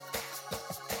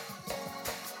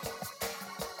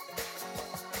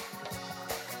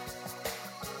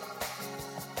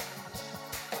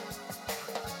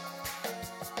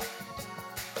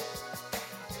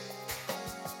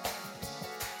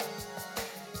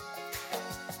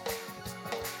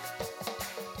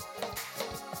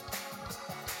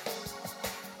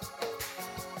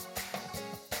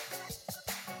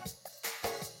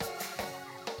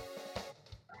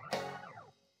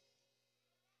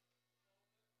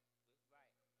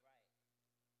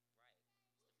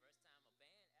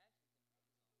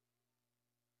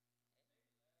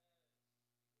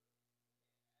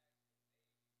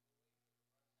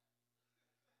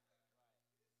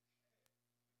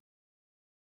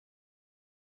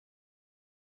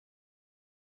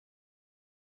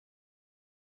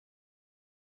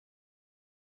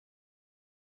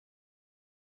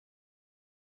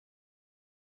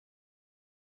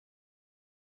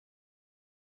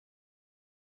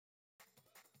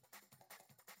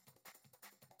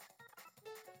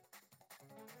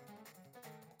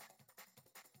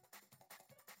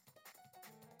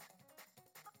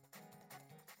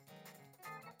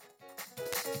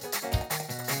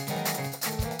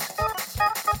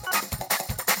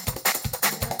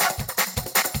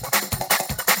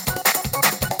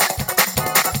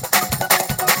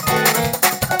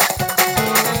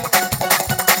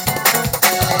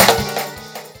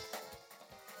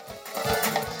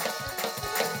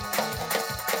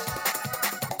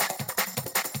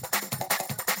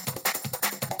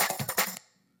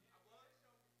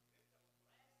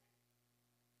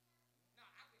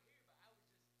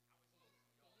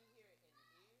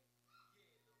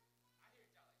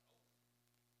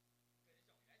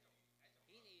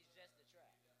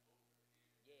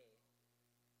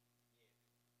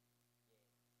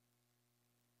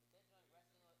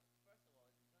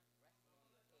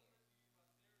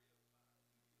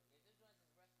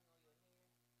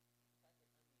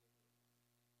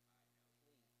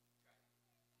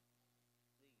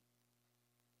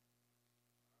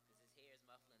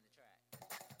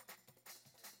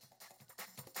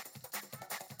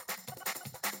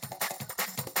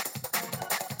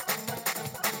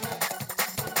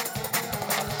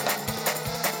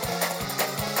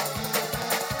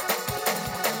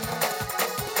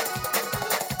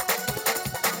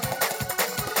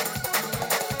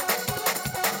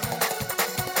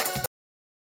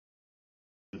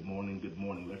Good morning, good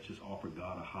morning. Let's just offer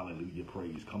God a hallelujah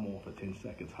praise. Come on for 10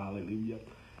 seconds. Hallelujah.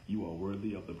 You are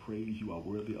worthy of the praise. You are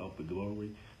worthy of the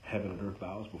glory. Heaven and earth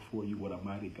bows before you. What a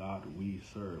mighty God we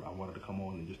serve. I wanted to come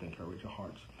on and just encourage your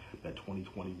hearts that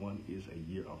 2021 is a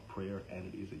year of prayer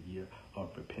and it is a year of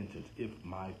repentance. If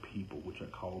my people, which are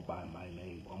called by my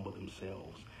name, humble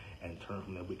themselves and turn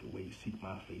from their wicked ways, seek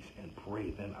my face and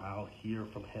pray, then I'll hear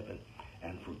from heaven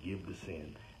and forgive the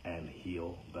sin and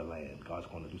heal the land. God's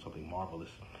going to do something marvelous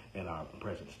in our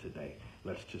presence today.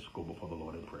 Let's just go before the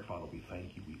Lord in prayer. Father, we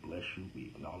thank you. We bless you.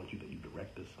 We acknowledge you that you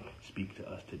direct us. Speak to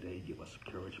us today. Give us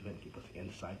encouragement. Give us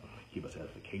insight. Give us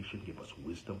edification. Give us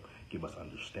wisdom. Give us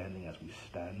understanding as we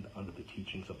stand under the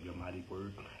teachings of your mighty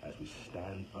word, as we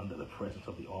stand under the presence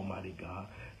of the Almighty God.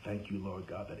 Thank you, Lord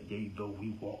God, that yea, though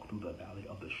we walk through the valley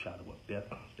of the shadow of death,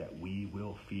 that we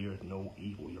will fear no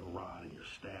evil. Your rod and your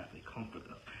staff, they comfort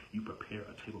us. You prepare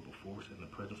a table before us in the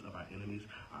presence of our enemies.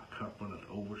 Our cup runneth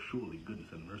over. Surely goodness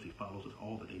and mercy follows us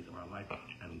all the days of our life,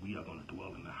 and we are going to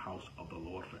dwell in the house of the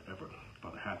Lord forever.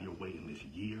 Father, have your way in this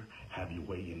year. Have your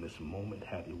way in this moment.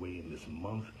 Have your way in this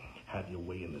month. Have your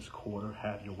way in this quarter.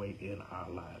 Have your way in our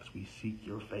lives. We seek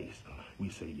your face. We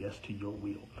say yes to your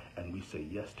will, and we say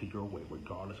yes to your way,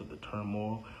 regardless of the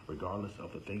turmoil, regardless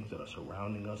of the things that are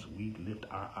surrounding us. We lift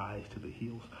our eyes to the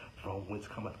hills, from whence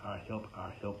cometh our help.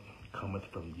 Our help cometh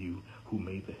from you, who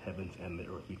made the heavens and the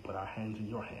earth. We put our hands in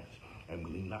your hands, and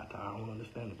we lean not to our own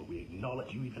understanding, but we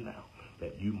acknowledge you even now,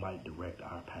 that you might direct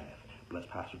our path. Bless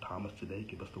Pastor Thomas today.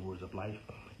 Give us the words of life.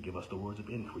 Give us the words of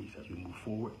increase as we move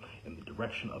forward in the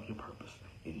direction of your purpose.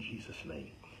 In Jesus'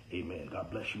 name, amen.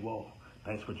 God bless you all.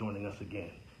 Thanks for joining us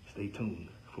again. Stay tuned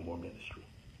for more ministry.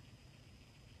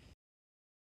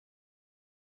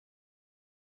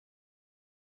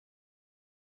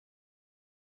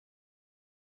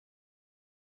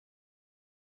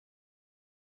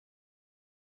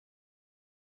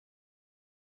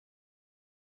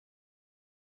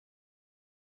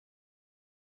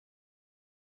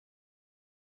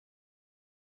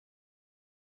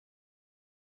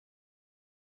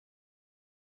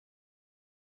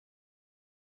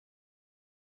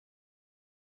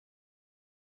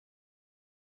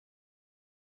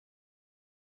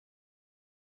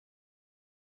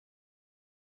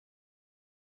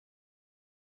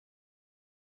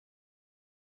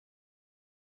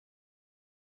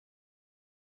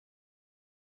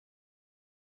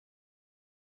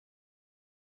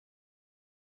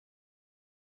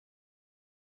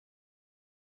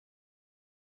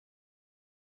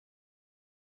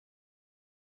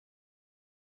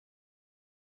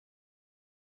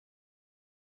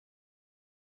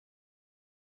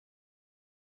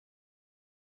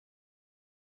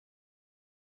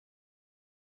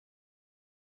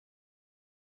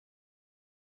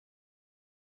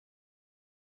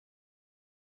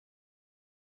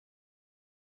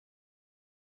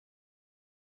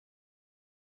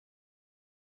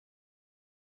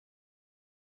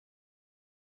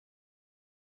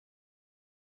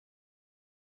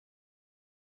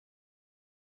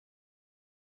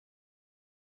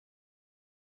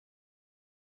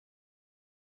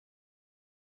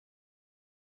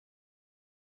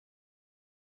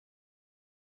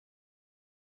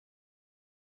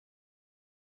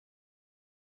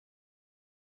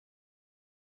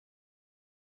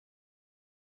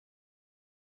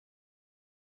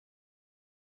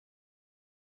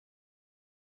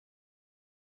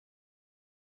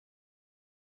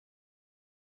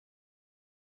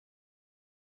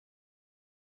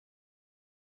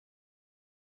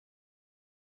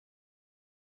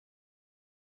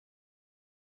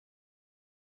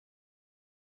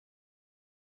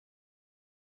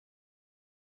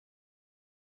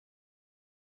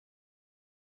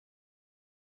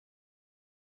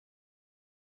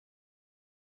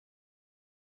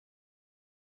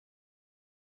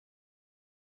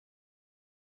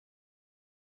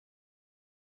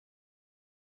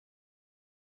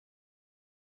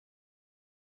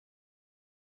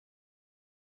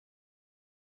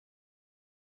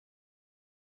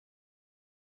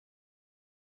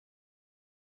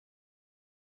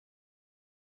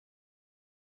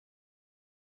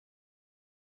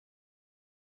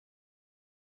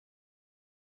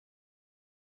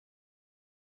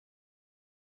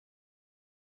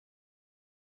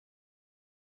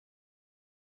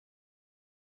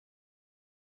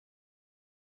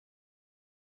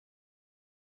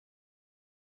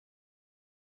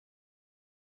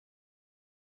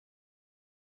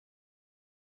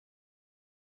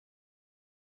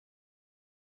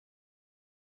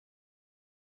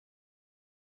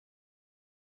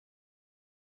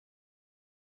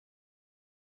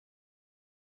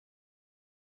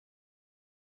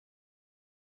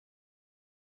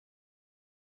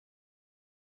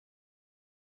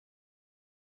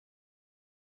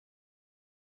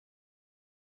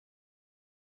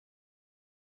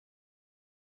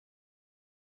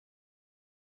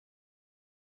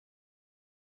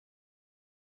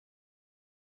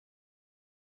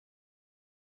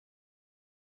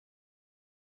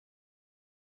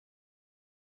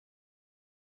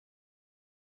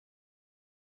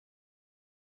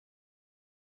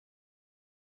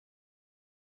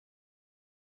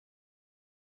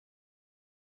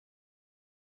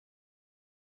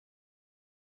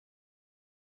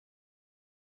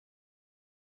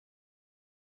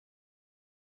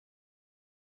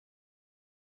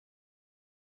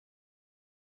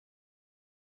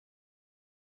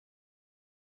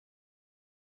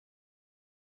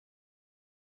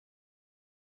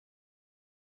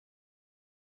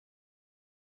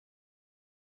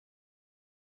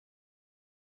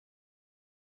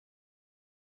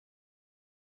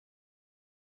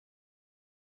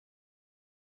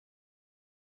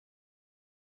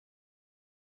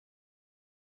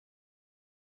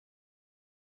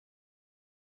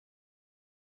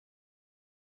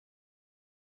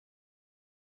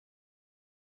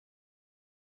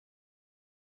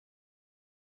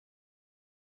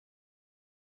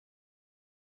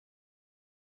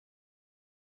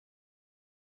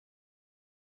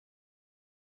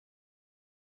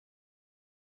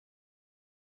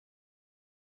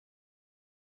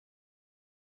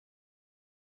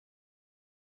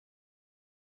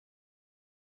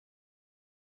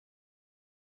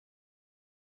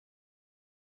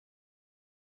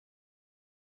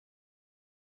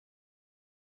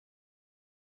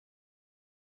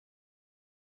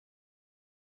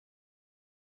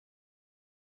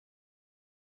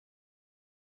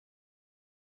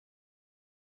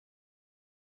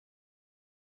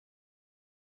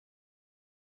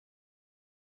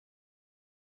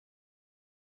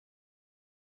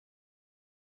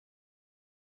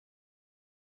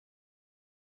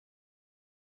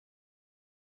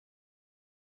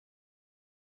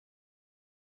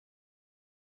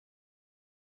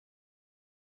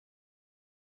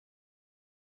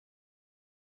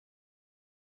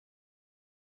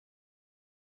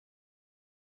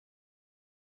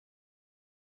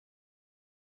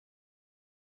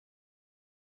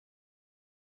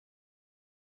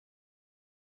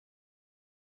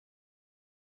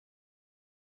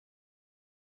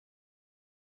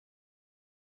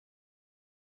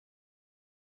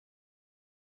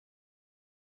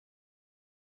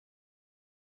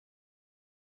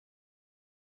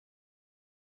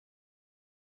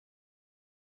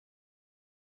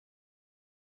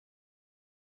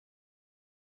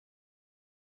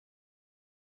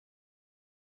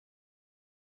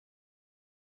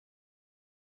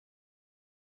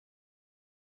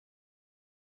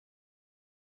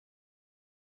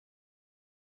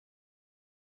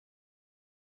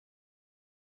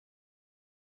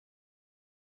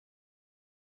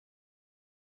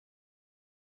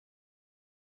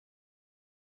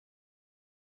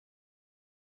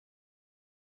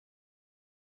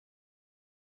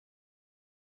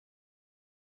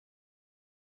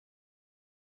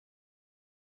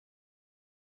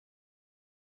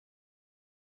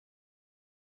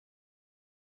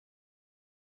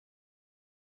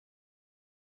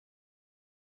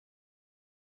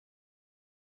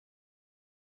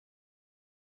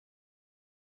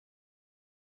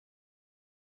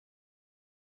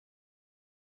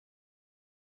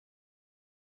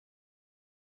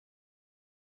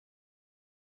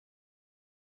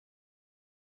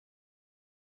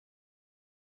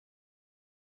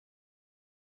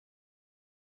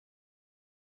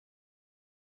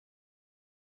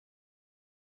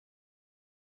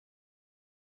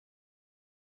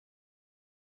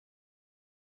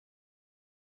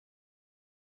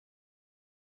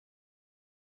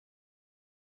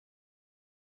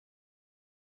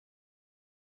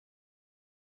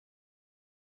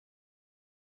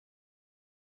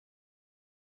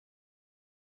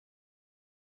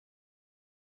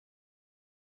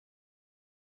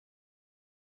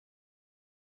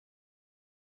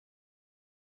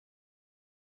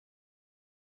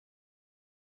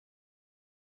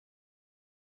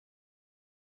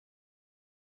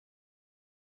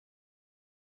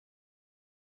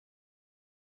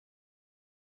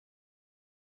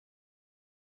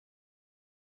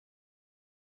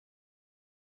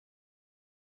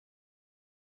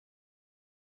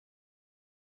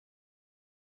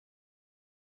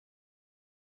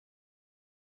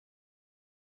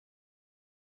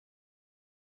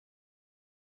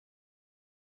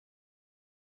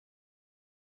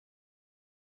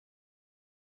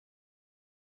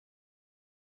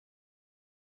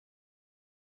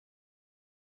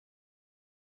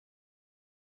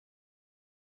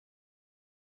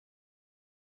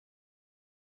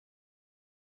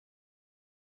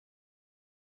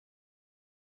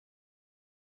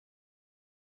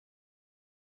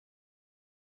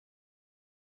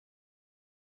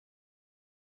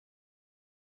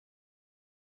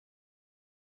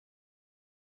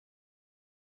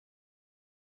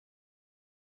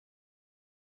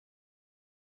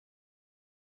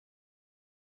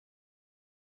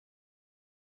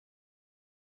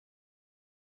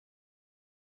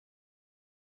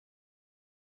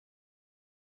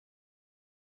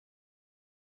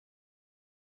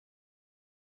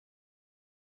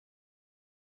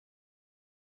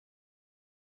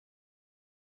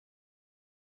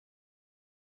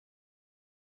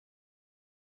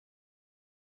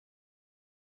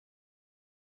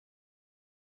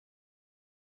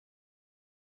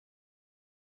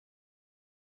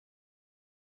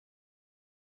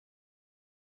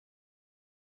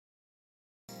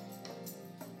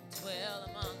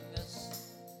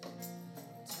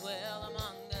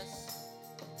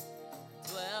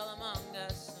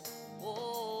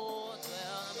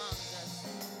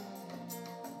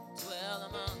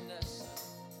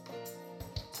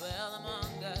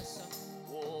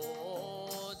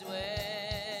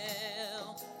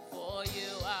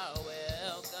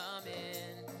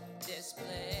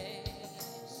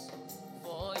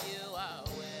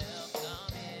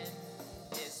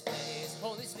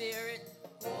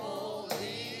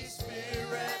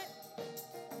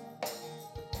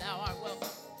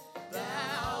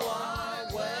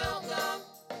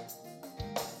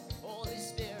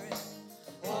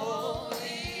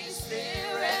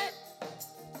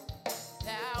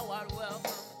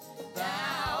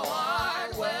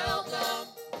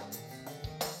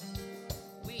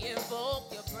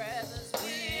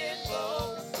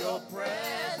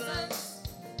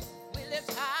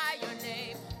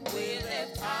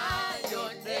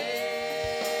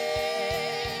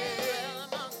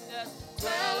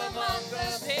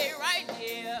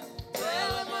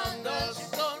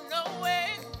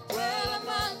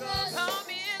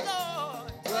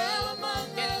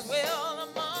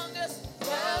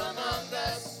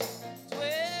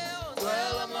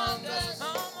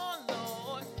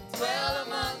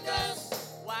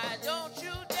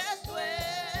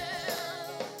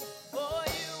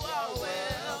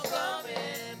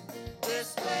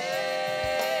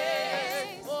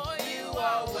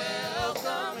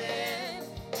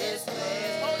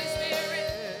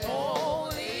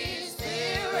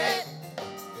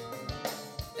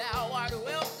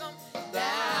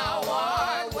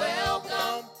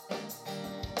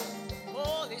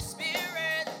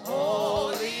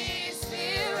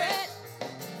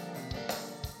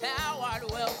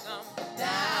 art welcome.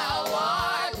 Thou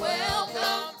art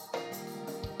welcome.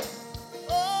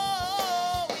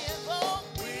 Oh, we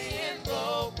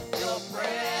invoke your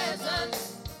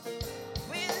presence.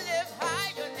 We lift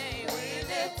high your name. We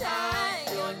lift high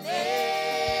your name.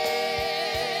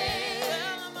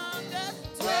 Dwell among us.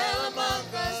 Dwell among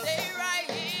us. Stay right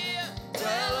here.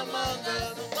 Dwell among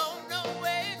us. Don't go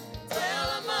nowhere. Dwell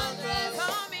among us.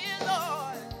 Come in,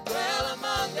 Lord. Dwell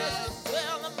among us.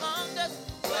 Dwell among us.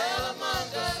 Dwell among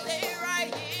us. Stay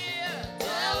right here.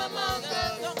 Dwell among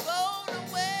us. Don't go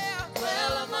nowhere.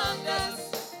 Dwell among us.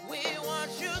 We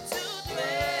want you to dwell.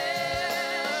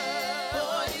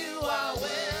 For you are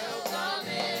welcome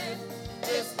in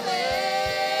this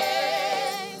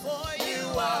place. For you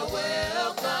are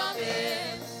welcome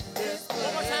in this place.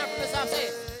 One more time from the top, say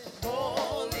it.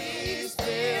 Holy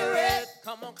Spirit.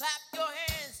 Come on, clap your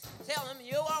hands. Tell him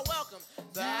you are welcome.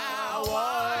 Thou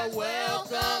art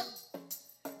welcome.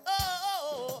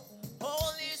 Oh,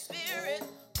 Holy Spirit.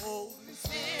 Holy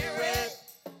Spirit.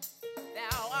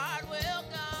 Thou art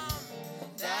welcome.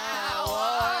 Thou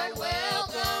art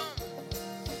welcome.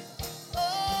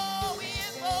 Oh, we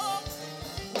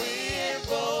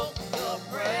invoke your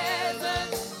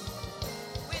presence.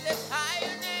 We lift high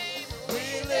your name.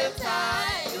 We lift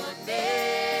high your name.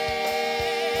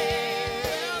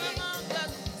 Dwell among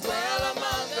us. Dwell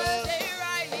among us. Stay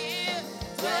right here.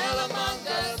 Dwell among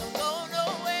us. Don't go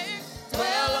nowhere.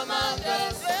 Dwell among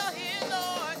us. Dwell here,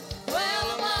 Lord. Dwell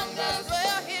among us.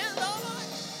 Dwell here, Lord.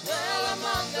 Dwell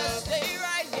among us. Stay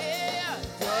right here.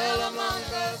 Dwell among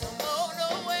us. Don't go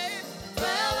nowhere.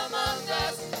 Dwell among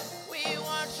us. We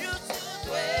want you to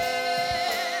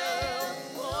dwell.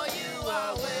 For you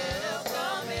are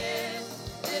welcome in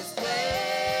this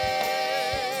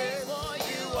place. For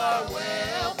you are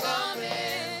welcome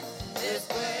in this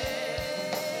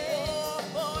place.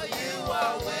 For you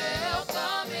are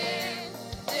welcome in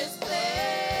this place.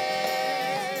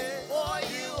 For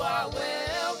you are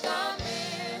welcome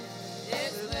in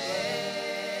this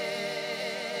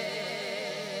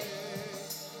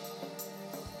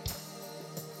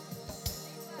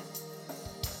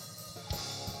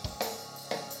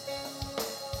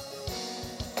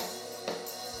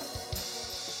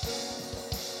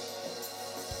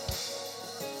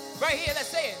right here, let's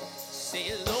say it.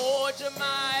 Say, Lord, you're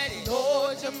mighty.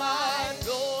 Lord, you're mighty.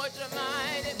 Lord, you're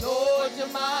mighty. Lord, you're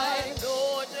mighty.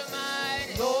 Lord, you're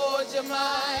mighty. Lord, you're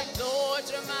mighty. Lord,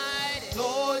 you're mighty.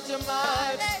 Lord, you're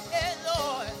mighty. Hey,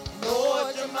 Lord.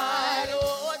 Lord, you're mighty.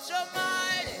 Lord, you're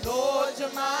mighty. Lord,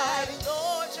 you're mighty.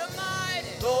 Lord, you're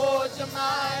mighty. Lord, you're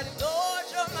mighty. Lord,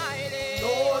 you're mighty.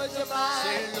 Lord, you're mighty.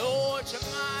 Say, Lord, you're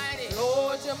mighty.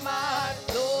 Lord, you're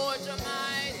mighty. Lord, you're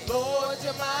mighty. Lord,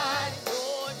 you're mighty.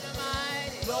 Lord, you're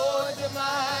mighty. Lord, you're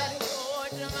mighty.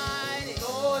 Lord, you're mighty.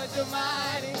 Lord, you're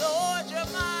mighty. Lord, you're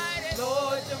mighty.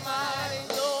 Lord, you're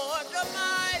mighty. Lord, you're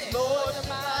mighty. Lord,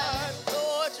 you're mighty.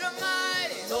 Lord, you're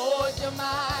mighty. Lord, you're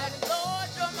mighty. Lord,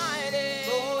 you're mighty.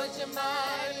 Lord, you're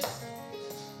mighty.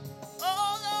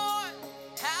 Oh Lord,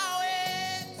 how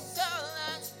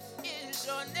excellent is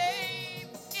your name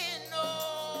in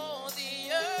all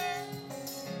the earth.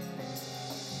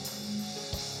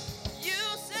 You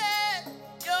set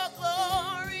your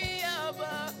glory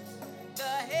above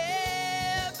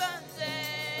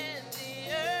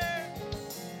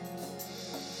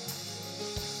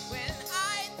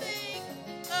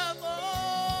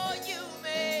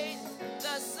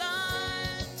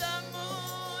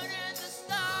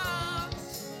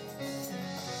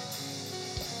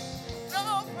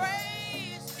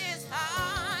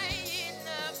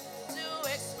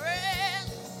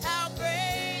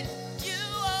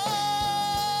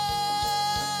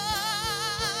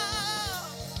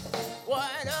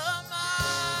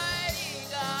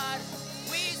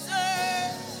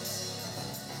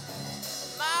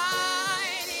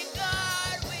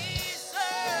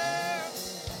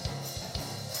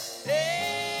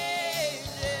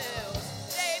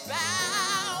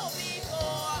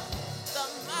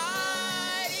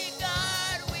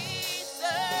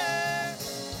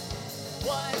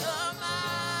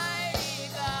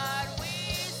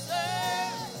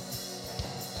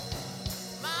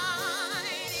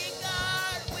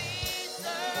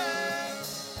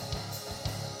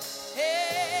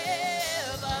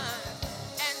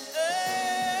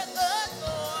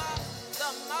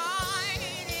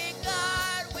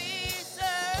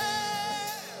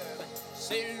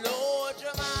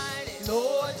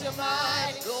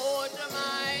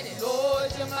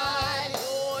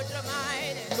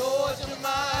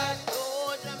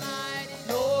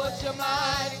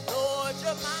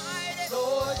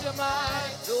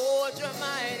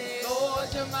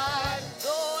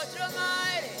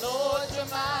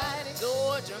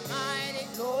Lord, you're mighty.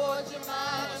 Lord, you're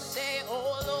mighty. Say,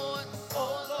 oh Lord,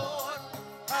 Oh Lord,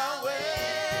 how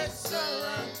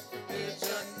excellent is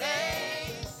your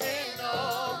name in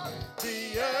all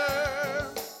the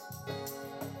earth.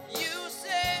 you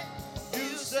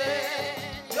said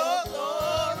Your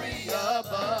glory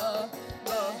above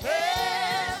the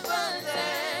heavens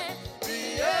and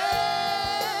the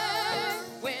earth.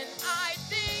 when I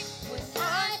think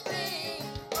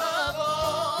Of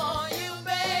all you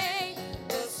made,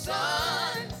 the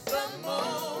sun, the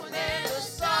moon, and the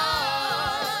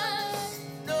stars,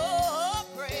 no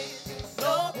praise,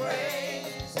 no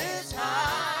praise is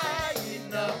high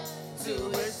enough to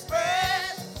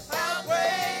express how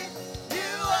great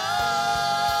you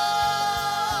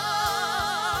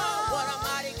are. what a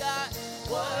mighty God,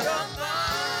 What a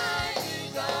mighty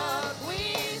God we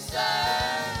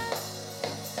serve.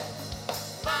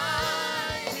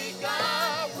 Mighty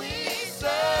God we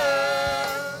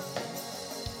serve.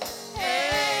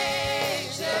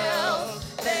 Angels,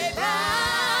 they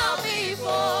bow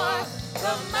before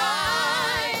the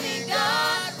mighty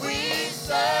God we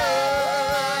serve.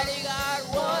 mighty God,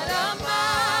 What a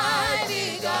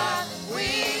mighty God we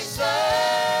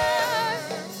serve.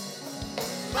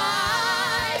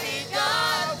 Mighty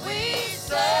God we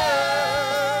serve.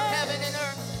 heaven and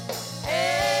earth,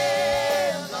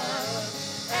 Heaven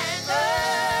and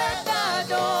earth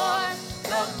adore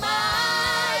the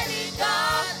mighty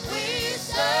God we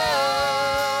serve.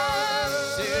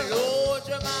 say, Lord,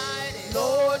 you're mighty,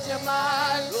 Lord, you're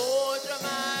mighty. Lord, you're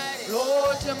mighty,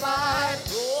 Lord, you're mighty.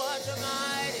 Lord, you're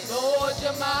mighty, Lord,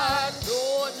 you're mighty.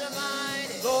 Lord, you're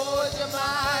mighty, Lord, you're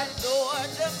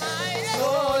mighty.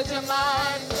 Lord, you're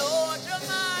mighty, Lord, you're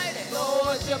mighty. Lord, you're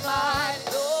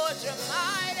mighty, Lord, you're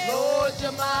mighty. Lord, you're mighty, Lord, you're mighty. Lord,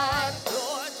 you're mighty,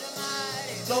 Lord,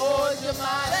 you're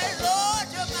mighty. say, Lord,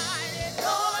 you're mighty,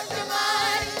 Lord, you're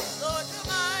mighty. Lord, you're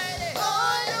mighty, Lord,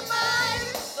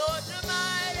 you're mighty. Lord, you're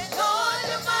mighty, Lord, you're mighty. Lord,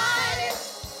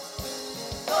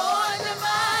 you're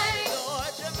mighty.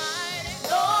 Lord, you're mighty,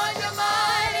 Lord, you're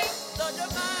mighty. Lord, you're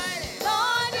mighty, Lord,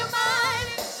 you're mighty. Lord, you're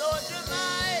mighty, Lord, you're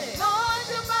mighty. Lord,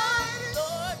 you're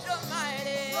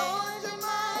mighty. Lord, you're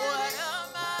mighty. What a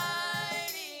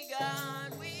mighty God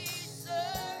we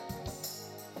serve.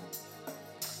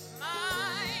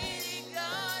 Mighty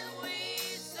God we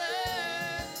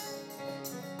serve.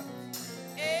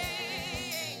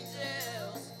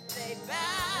 Angels, they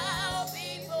bow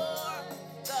before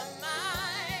the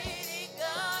mighty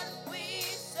God we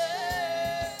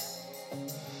serve.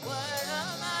 What a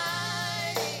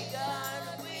mighty God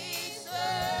we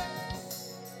serve.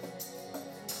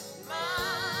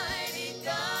 Mighty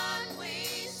God we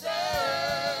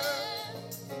serve.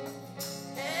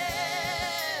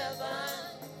 Heaven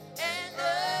and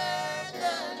earth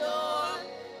adore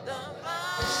the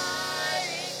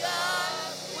mighty God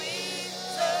we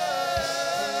serve.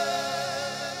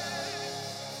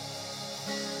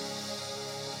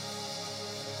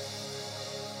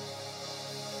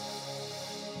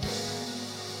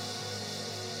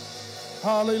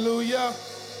 Hallelujah.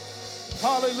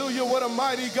 Hallelujah. What a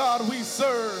mighty God we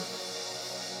serve.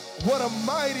 What a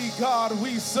mighty God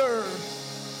we serve.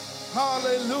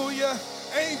 Hallelujah.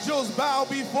 Angels bow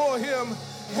before him.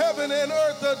 Heaven and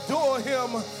earth adore him.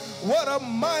 What a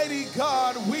mighty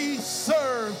God we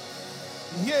serve.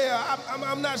 Yeah,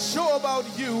 I'm not sure about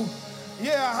you.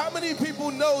 Yeah, how many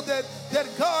people know that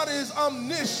God is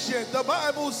omniscient? The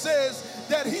Bible says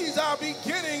that he's our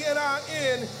beginning and our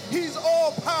end. He's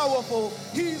all powerful.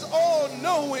 He's all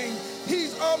knowing.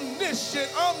 He's omniscient,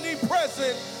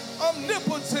 omnipresent,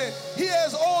 omnipotent. He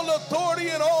has all authority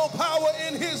and all power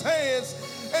in his hands.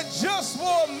 And just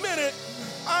for a minute,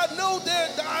 I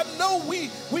know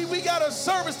we got a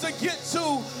service to get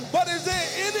to, but is there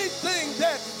anything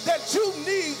that you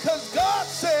need? Because God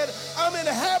said, I'm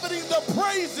inhabiting the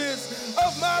praises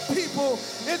of my people.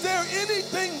 Is there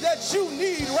anything that you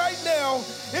need right now?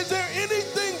 Is there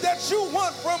anything that you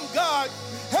want from God?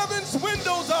 Heaven's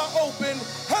windows are open.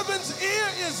 Heaven's ear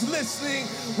is listening.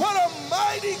 What a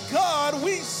mighty God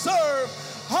we serve.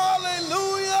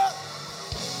 Hallelujah.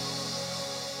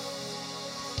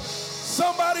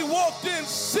 Somebody walked in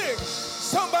sick.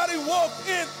 Somebody walked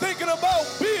in thinking about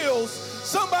bills.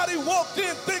 Somebody walked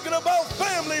in thinking about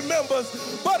family members.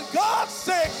 But God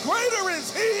said, greater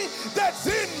is he that's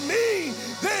in me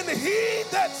than he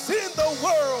that's in the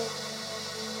world.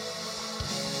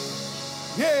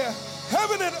 Yeah,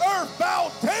 heaven and earth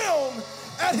bow down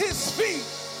at his feet.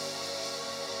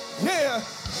 Yeah,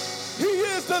 he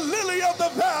is the lily of the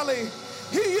valley.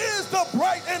 He is the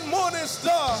bright and morning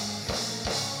star.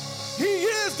 He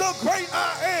is the great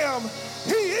I am.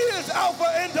 He is Alpha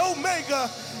and Omega.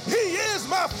 He is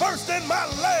my first and my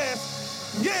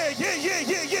last. Yeah.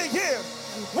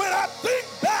 When I think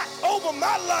back over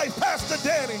my life, Pastor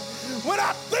Danny, when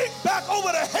I think back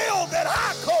over the hell that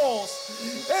I caused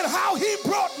and how he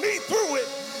brought me through it,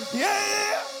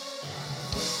 yeah.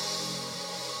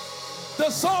 The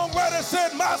songwriter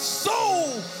said, my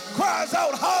soul cries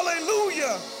out,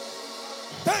 hallelujah.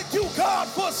 Thank you, God,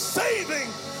 for saving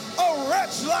a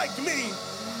wretch like me.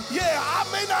 Yeah, I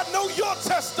may not know your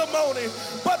testimony,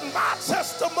 but my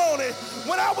testimony,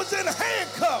 when I was in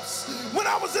handcuffs, when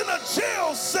I was in a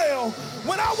jail cell,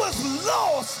 when I was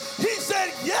lost, he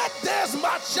said, yet there's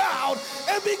my child.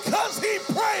 And because he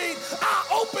prayed,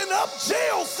 I opened up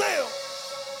jail cells.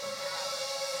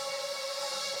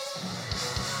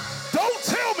 Don't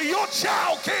tell me your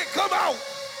child can't come out.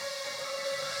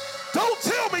 Don't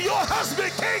tell me your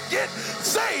husband can't get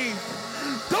saved.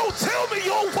 Don't tell me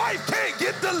your wife can't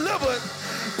get delivered,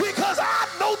 because I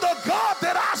know the God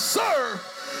that I serve.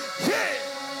 Yeah.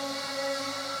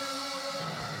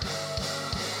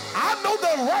 I know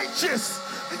the righteous.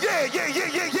 Yeah.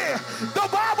 The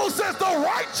Bible says the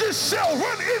righteous shall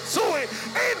run into it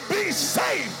and be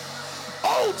saved.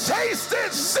 Oh, taste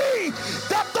and see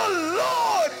that the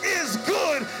Lord is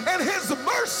good and his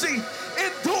mercy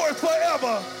endures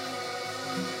forever.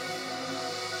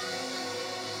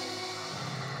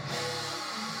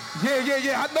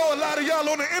 Yeah. I know a lot of y'all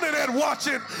on the internet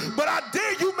watching, but I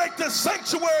dare you make the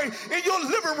sanctuary in your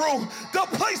living room the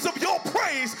place of your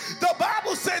praise. The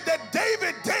Bible said that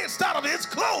David danced out of his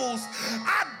clothes.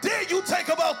 I dare you take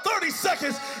about 30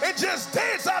 seconds and just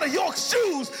dance out of your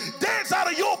shoes, dance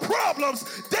out of your problems,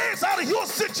 dance out of your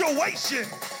situation.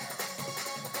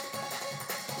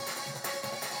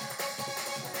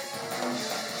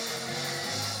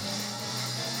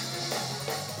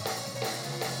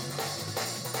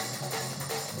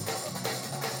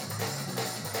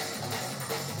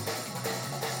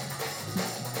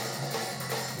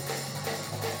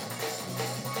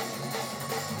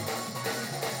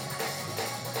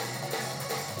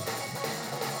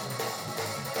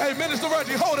 Hey, Minister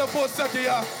Reggie, hold up for a second,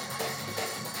 y'all.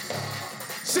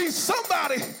 See,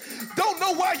 somebody don't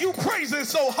know why you praising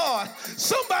so hard.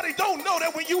 Somebody don't know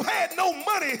that when you had no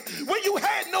money, when you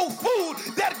had no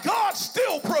food, that God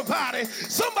still provided.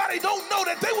 Somebody don't know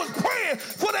that they was praying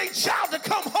for their child to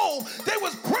come home. They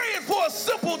was praying for a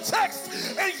simple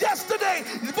text. And yesterday,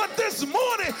 but this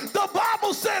morning, the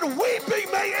Bible said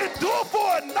weeping may endure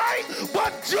for a night,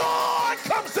 but joy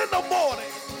comes in the morning.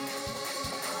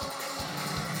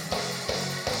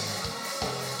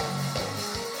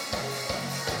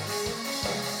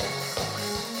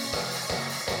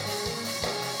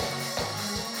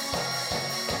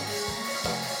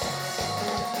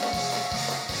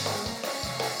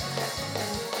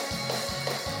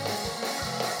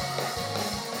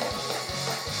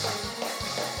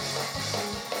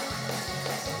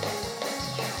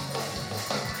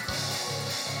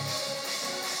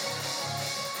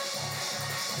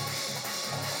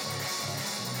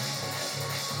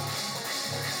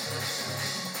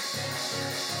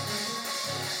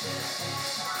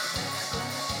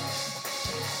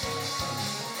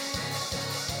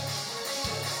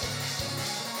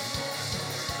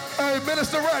 Hey,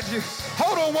 Minister Reggie,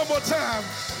 hold on one more time.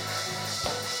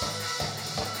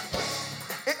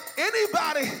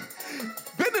 Anybody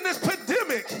been in this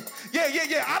pandemic?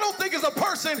 Yeah. I don't think it's a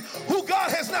person who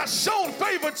God has not shown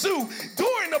favor to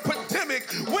during the pandemic,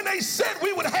 when they said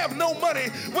we would have no money,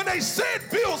 when they said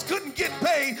bills couldn't get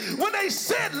paid, when they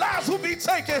said lives would be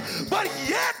taken. But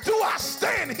yet do I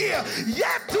stand here,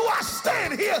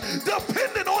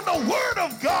 depending on the word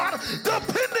of God,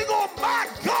 depending on my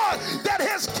God that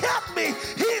has kept me.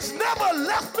 He's never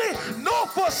left me nor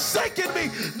forsaken me,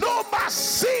 nor my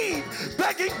seed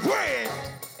begging bread.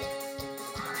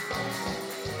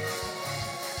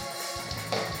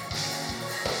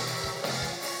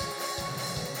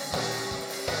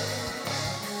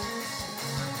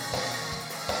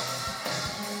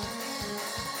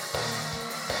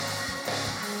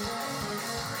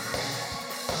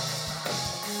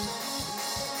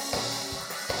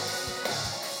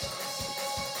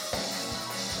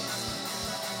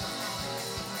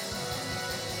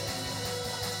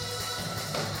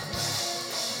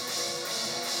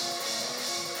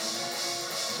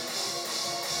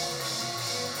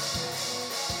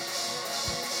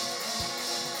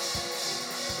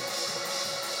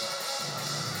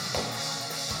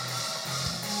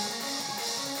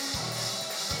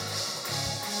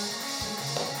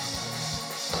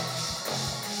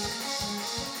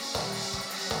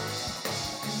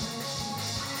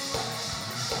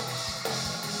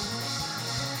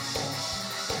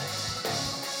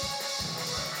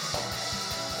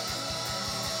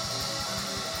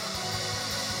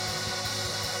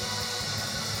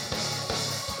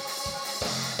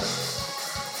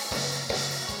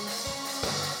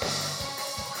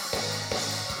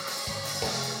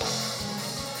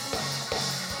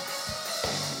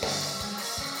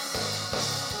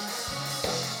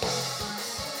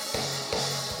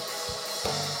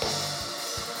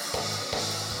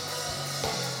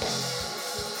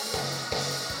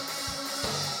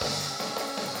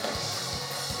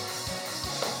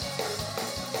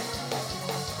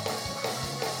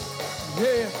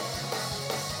 Yeah.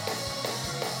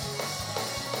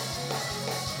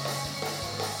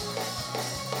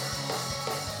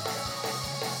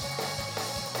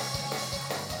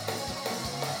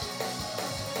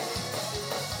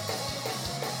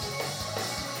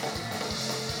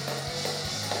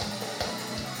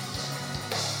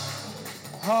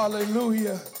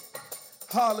 Hallelujah.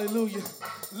 Hallelujah.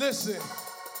 Listen,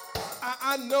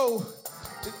 I know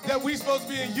that we supposed to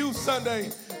be in Youth Sunday,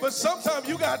 but sometimes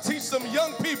you got to teach some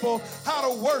young people how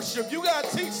to worship. You got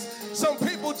to teach some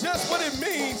people just what it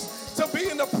means to be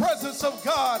in the presence of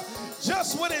God,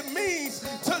 just what it means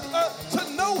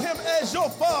to know him as your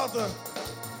Father.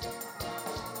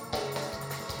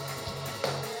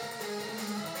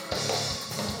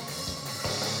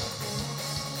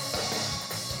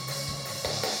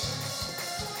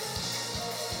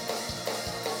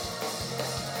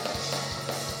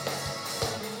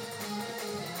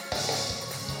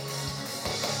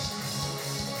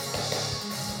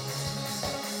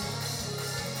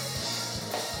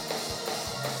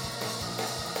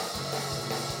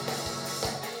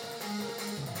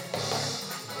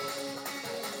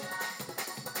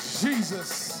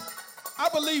 Jesus. I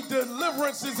believe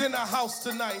deliverance is in the house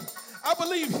tonight. I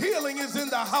believe healing is in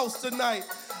the house tonight.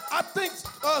 I think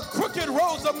crooked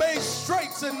roads are made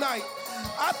straight tonight.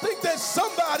 I think that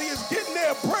somebody is getting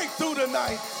their breakthrough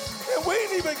tonight. And we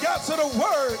ain't even got to the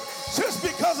word just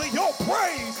because of your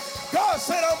praise. God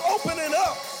said, I'm opening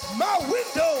up my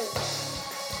window.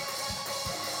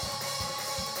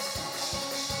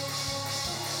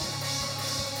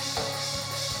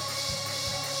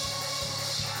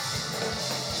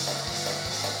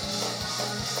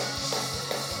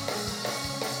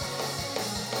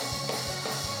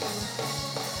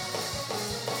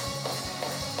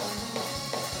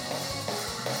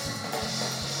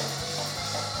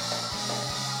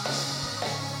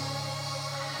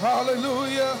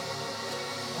 Hallelujah.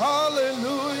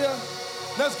 Hallelujah.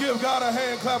 Let's give God a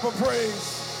hand clap of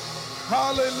praise.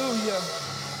 Hallelujah.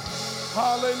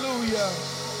 Hallelujah.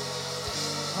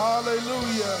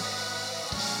 Hallelujah.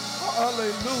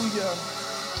 Hallelujah.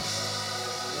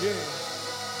 Yeah.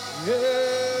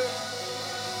 Yeah.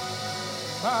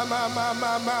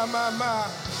 My.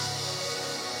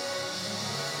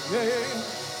 Yeah.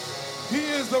 He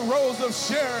is the rose of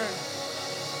Sharon.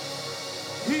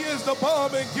 He is the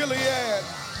balm in Gilead.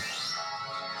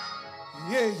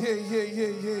 Yeah.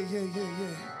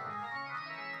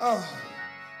 Oh,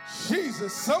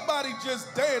 Jesus, somebody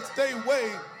just danced their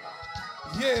way,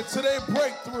 to their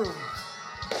breakthrough.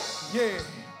 Yeah.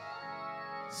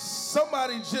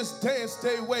 Somebody just danced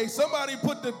their way. Somebody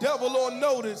put the devil on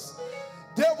notice.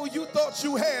 Devil, you thought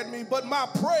you had me, but my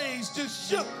praise just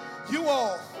shook you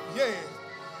off.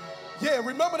 Yeah,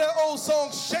 remember that old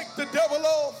song, Shake the Devil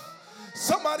Off?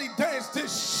 Somebody danced,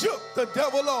 just shook the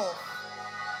devil off.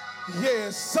 Yeah,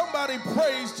 somebody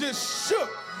praise just shook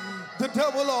the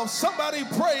devil off. Somebody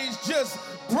praise just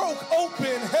broke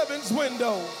open heaven's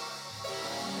window.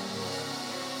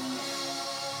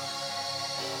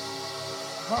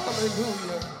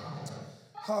 Hallelujah.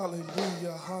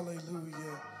 Hallelujah.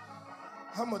 Hallelujah.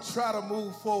 I'm going to try to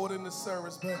move forward in the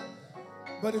service,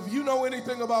 but if you know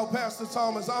anything about Pastor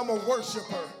Thomas, I'm a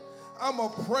worshiper. I'm a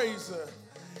praiser.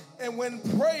 And when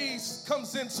praise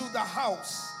comes into the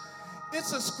house,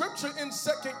 it's a scripture in 2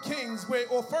 Kings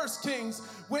or 1 Kings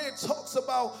where it talks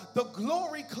about the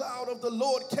glory cloud of the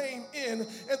Lord came in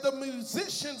and the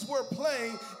musicians were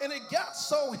playing, and it got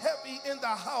so heavy in the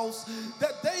house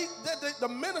that the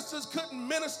ministers couldn't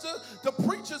minister, the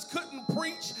preachers couldn't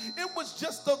preach. It was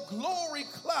just the glory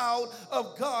cloud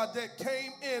of God that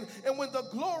came in. And when the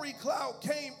glory cloud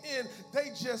came in,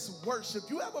 they just worshiped.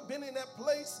 You ever been in that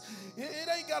place? It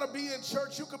ain't got to be in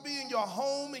church. You could be in your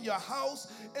home, in your house,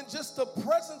 and just the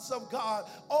presence of God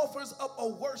offers up a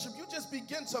worship. You just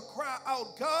begin to cry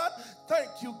out, God, thank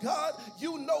you, God.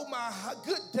 You know my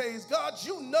good days, God.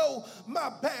 You know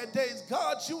my bad days,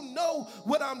 God. You know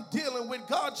what I'm dealing with,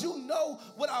 God. You know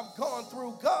what I've gone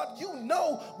through, God. You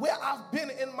know where I've been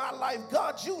in my life,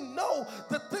 God. You know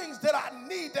the things that I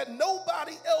need that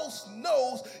nobody else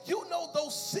knows. You know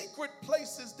those secret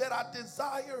places that I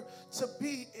desire to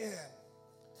be in.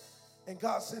 And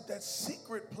God said that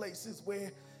secret place is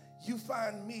where you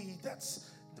find me. That's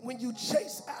when you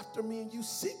chase after me and you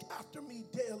seek after me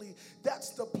daily. That's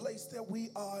the place that we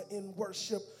are in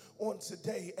worship on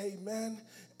today. Amen,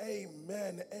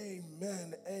 amen,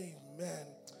 amen, amen.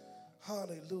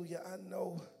 Hallelujah. I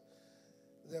know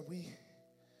that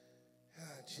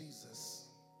Jesus.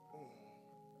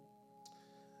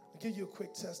 I'll give you a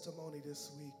quick testimony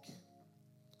this week.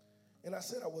 And I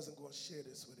said I wasn't going to share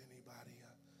this with anybody.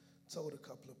 I told a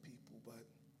couple of people, but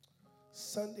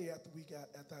Sunday after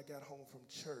I got home from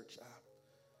church, I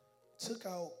took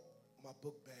out my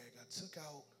book bag. I took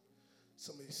out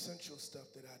some essential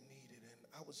stuff that I needed, and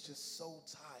I was just so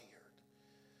tired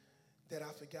that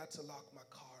I forgot to lock my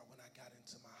car when I got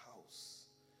into my house.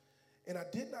 And I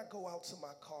did not go out to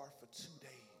my car for 2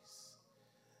 days.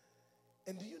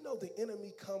 And do you know the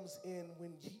enemy comes in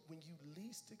when you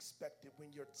least expect it, when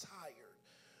you're tired,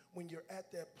 when you're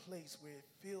at that place where it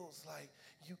feels like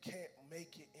you can't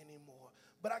make it anymore.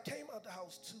 But I came out the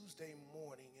house Tuesday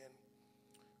morning and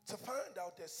to find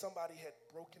out that somebody had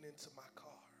broken into my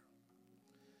car.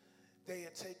 They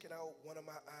had taken out one of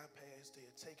my iPads. They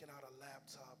had taken out a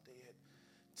laptop. They had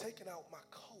taken out my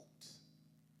coat.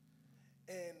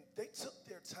 And they took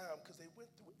their time because they went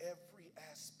through every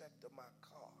aspect of my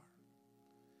car.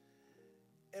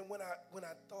 And when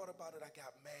I thought about it, I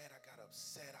got mad. I got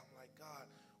upset. I'm like, God,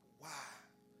 why?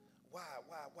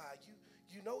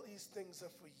 You know these things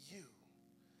are for you.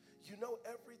 You know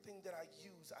everything that I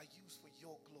use for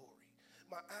your glory.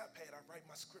 My iPad, I write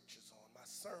my scriptures on, my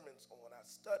sermons on, I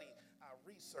study, I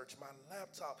research. My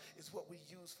laptop is what we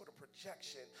use for the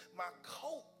projection. My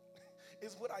coat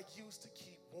is what I use to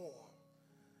keep warm.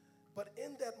 But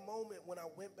in that moment when I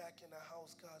went back in the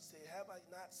house, God said, have I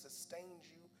not sustained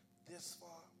you this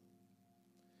far?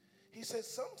 He said,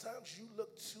 sometimes you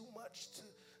look too much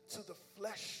to the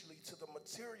fleshly, to the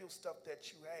material stuff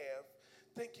that you have,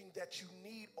 thinking that you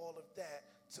need all of that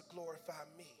to glorify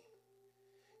me.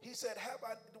 He said,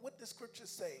 what did the scripture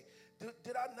say?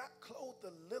 Did I not clothe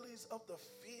the lilies of the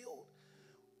field?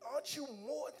 Aren't you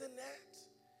more than that?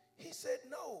 He said,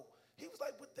 no. He was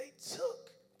like, what they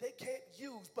took, they can't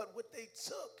use, but what they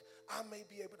took, I may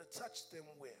be able to touch them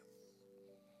with.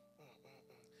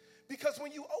 Because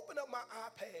when you open up my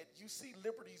iPad, you see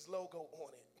Liberty's logo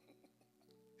on it.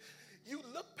 You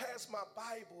look past my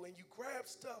Bible and you grab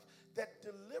stuff that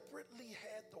deliberately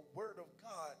had the word of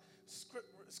God,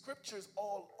 scriptures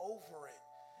all over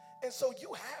it. And so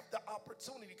you have the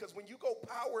opportunity, because when you go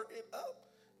power it up,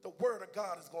 the word of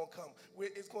God is going to come.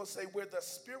 It's going to say, where the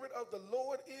Spirit of the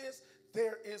Lord is,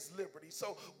 there is liberty.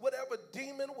 So whatever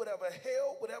demon, whatever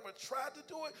hell, whatever tried to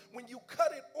do it, when you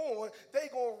cut it on, they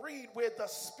going to read, where the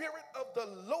Spirit of the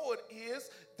Lord is,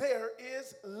 there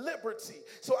is liberty.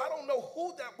 So I don't know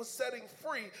who that was setting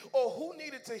free or who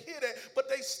needed to hear that, but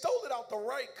they stole it out the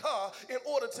right car in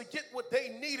order to get what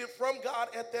they needed from God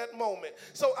at that moment.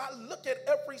 So I look at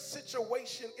every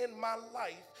situation in my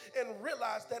life and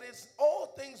realize that it's all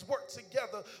things work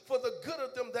together for the good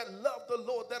of them that love the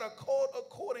Lord, that are called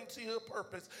according to his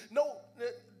purpose. No,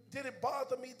 did it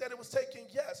bother me that it was taken?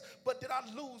 Yes. But did I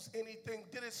lose anything?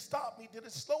 Did it stop me? Did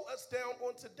it slow us down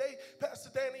on today,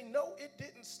 Pastor Danny? No, it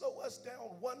didn't slow us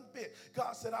down one bit.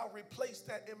 God said, I'll replace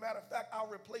that. As a matter of fact, I'll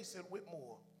replace it with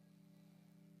more.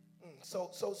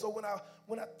 So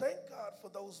when I thank God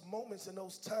for those moments and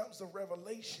those times of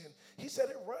revelation, he said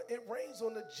it rains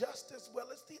on the just as well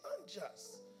as the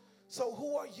unjust. So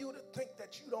who are you to think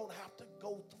that you don't have to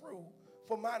go through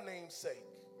for my name's sake?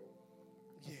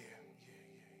 Yeah.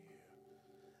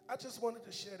 I just wanted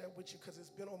to share that with you because it's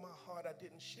been on my heart. I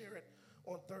didn't share it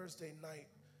on Thursday night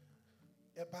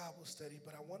at Bible study,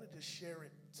 but I wanted to share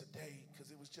it today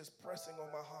because it was just pressing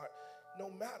on my heart. No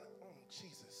matter,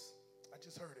 Jesus, I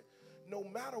just heard it. No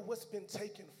matter what's been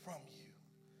taken from you,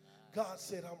 God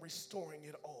said, I'm restoring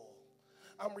it all.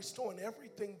 I'm restoring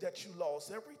everything that you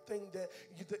lost, everything that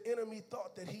the enemy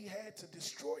thought that he had to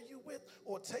destroy you with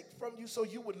or take from you so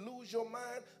you would lose your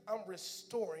mind. I'm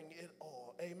restoring it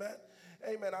all. Amen.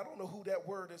 Amen. I don't know who that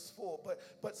word is for,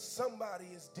 but somebody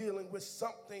is dealing with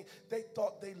something they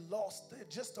thought they lost. They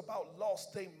just about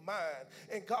lost their mind.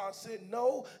 And God said,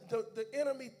 no, the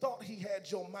enemy thought he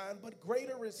had your mind, but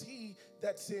greater is he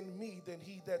that's in me than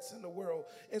he that's in the world.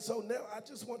 And so now I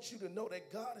just want you to know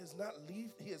that God has not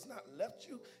he has not left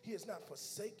you. He has not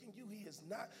forsaken you.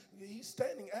 He's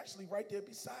standing actually right there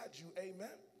beside you. Amen.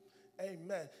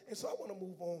 Amen. And so I want to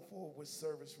move on forward with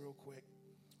service real quick.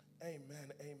 Amen.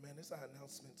 It's our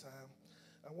announcement time.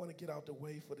 I want to get out the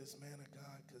way for this man of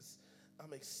God because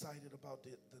I'm excited about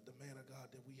the man of God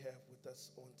that we have with us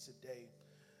on today.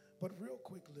 But real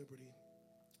quick, Liberty,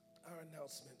 our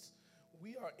announcements.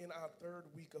 We are in our third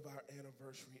week of our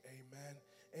anniversary. Amen.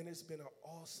 And it's been an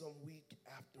awesome week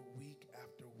after week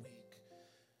after week.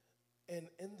 And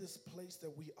in this place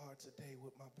that we are today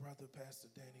with my brother, Pastor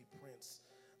Danny Prince,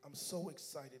 I'm so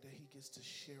excited that he gets to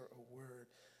share a word.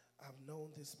 I've known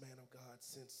this man of God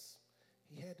since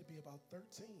he had to be about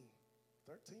 13,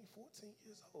 14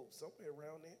 years old, somewhere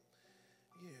around there.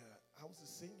 Yeah, I was a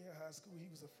senior in high school. He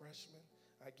was a freshman.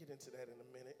 I'll get into that in a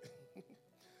minute.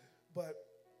 But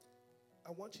I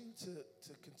I want you to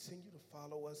continue to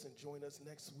follow us and join us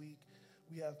next week.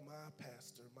 We have my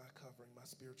pastor, my covering, my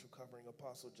spiritual covering,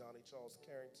 Apostle Johnny Charles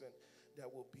Carrington, that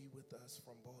will be with us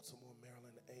from Baltimore,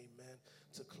 Maryland, amen,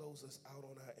 to close us out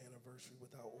on our anniversary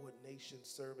with our ordination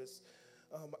service.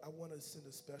 I want to send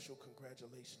a special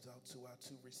congratulations out to our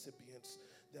two recipients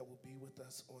that will be with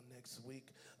us on next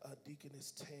week.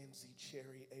 Deaconess Tansy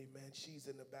Cherry, amen. She's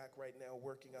in the back right now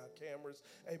working our cameras.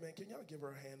 Amen. Can y'all give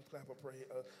her a hand clap of praise,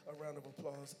 a round of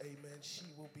applause? Amen. She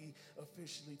will be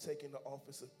officially taking the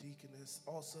office of deaconess.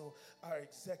 Also, our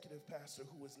executive pastor,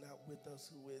 who is not with us,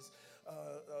 who is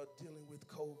dealing with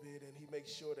COVID, and he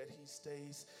makes sure that he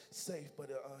stays safe. But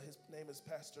his name is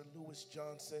Pastor Lewis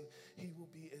Johnson. He will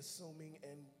be assuming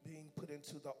and being put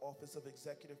into the office of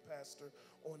executive pastor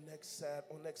on next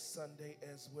Sunday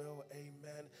as well.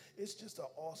 Amen. It's just an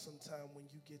awesome time when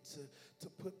you get to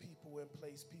put people in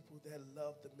place, people that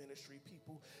love the ministry,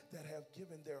 people that have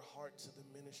given their heart to the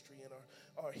ministry and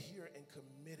are here and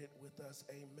committed with us.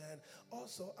 Amen.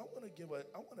 Also, I want to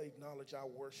acknowledge our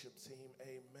worship team.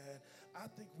 Amen. I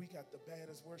think we got the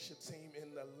baddest worship team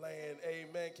in the land.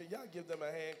 Amen. Can y'all give them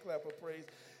a hand clap of praise?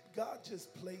 God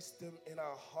just placed them in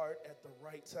our heart at the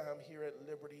right time here at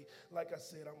Liberty. Like I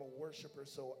said, I'm a worshiper,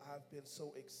 so I've been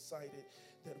so excited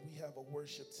that we have a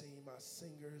worship team. Our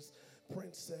singers,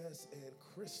 Princess and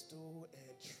Crystal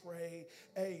and Trey.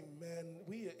 Amen.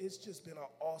 It's just been an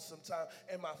awesome time.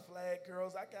 And my flag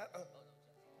girls, I got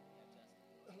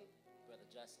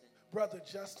Brother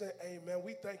Justin, amen.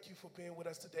 We thank you for being with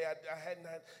us today. I had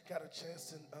not got a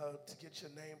chance to get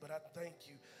your name, but I thank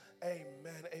you.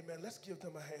 Amen, amen. Let's give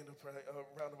them a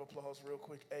round of applause real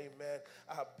quick. Amen.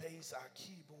 Our bass, our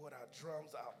keyboard, our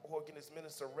drums, our organist,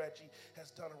 Minister Reggie, has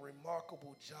done a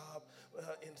remarkable job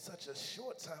in such a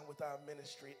short time with our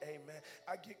ministry. Amen.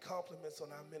 I get compliments on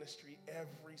our ministry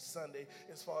every Sunday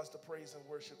as far as the praise and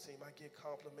worship team. I get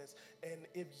compliments. And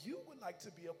if you would like to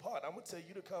be a part, I'm going to tell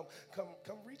you to come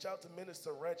reach out to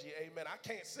Minister Reggie. Amen. I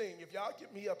can't sing. If y'all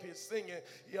get me up here singing,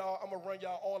 y'all, I'm going to run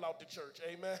y'all all out the church.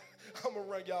 Amen. I'm going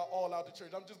to run y'all all out the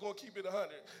church. I'm just going to keep it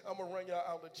 100. I'm going to run y'all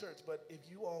out the church. But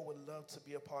if you all would love to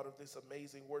be a part of this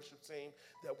amazing worship team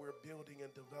that we're building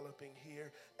and developing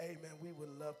here, amen, we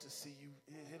would love to see you.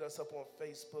 Hit us up on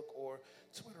Facebook or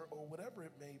Twitter or whatever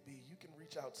it may be. You can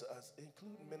reach out to us,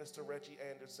 including Minister Reggie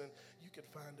Anderson. You can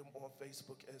find him on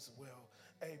Facebook as well.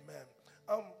 Amen.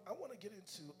 I want to get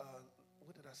into,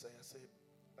 what did I say?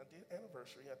 I did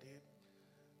anniversary. I did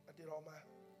all my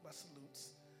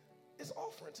salutes. It's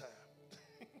offering time.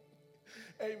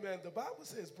 Amen. The Bible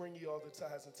says, bring ye all the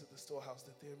tithes into the storehouse,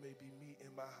 that there may be meat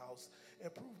in my house. And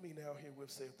prove me now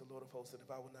herewith, saith the Lord of hosts, that if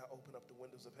I will not open up the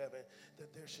windows of heaven,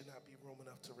 that there should not be room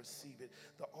enough to receive it.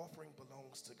 The offering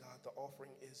belongs to God. The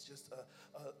offering is just a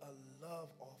love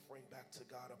offering back to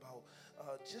God about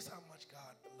just how much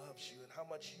God loves you and how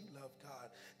much you love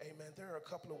God. Amen. There are a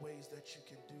couple of ways that you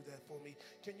can do that for me.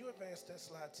 Can you advance that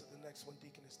slide to the next one,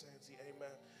 Deaconess Tansy?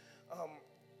 Amen.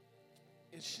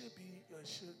 It should be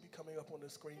coming up on the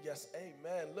screen. Yes,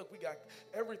 amen. Look, we got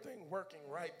everything working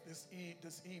right this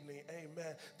evening.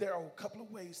 Amen. There are a couple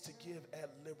of ways to give at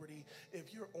Liberty.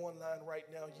 If you're online right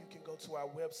now, you can go to our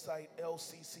website,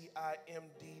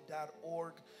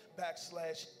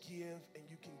 lccimd.org/give, and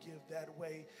you can give that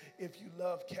way. If you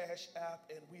love Cash App,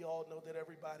 and we all know that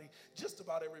just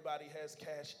about everybody has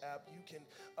Cash App, you can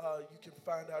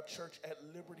find our church at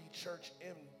Liberty Church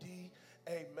MD.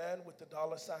 Amen, with the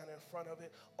 $ in front of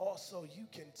it. Also, you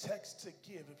can text to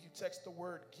give. If you text the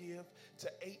word give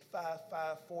to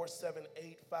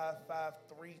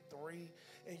 855-478-5533,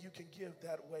 and you can give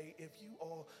that way. If you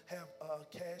all have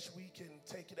cash, we can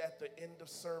take it at the end of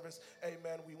service.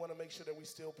 Amen. We want to make sure that we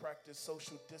still practice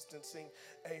social distancing.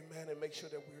 Amen. And make sure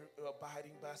that we're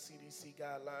abiding by CDC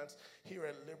guidelines. Here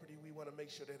at Liberty, we want to make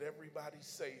sure that everybody's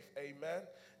safe. Amen.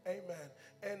 Amen.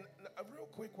 And real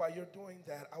quick, while you're doing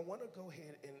that, I want to go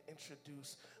ahead and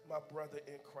introduce my brother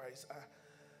in Christ.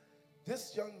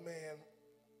 This young man,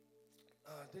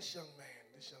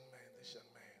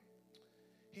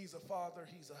 he's a father,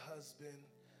 he's a husband,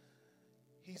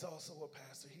 he's also a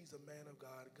pastor, he's a man of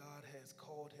God. God has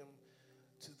called him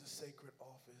to the sacred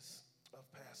office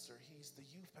of pastor. He's the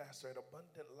youth pastor at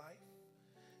Abundant Life.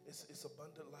 It's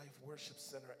Abundant Life Worship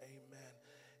Center, amen.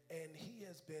 And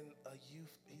he's been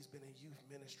in youth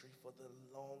ministry for the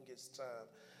longest time.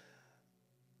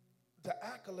 The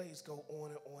accolades go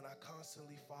on and on. I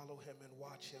constantly follow him and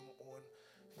watch him on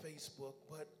Facebook,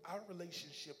 but our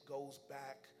relationship goes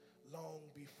back long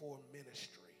before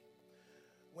ministry.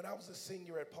 When I was a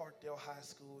senior at Parkdale High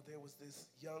School, there was this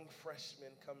young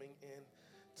freshman coming in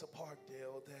to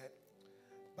Parkdale that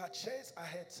by chance I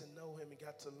had to know him and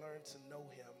got to learn to know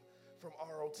him from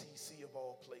ROTC of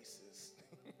all places.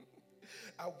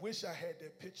 I wish I had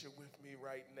that picture with me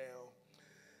right now,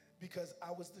 because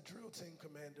I was the drill team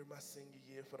commander my senior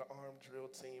year for the armed drill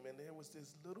team, and there was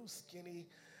this little skinny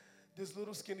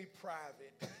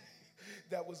private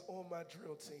that was on my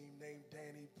drill team named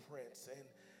Danny Prince,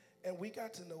 and we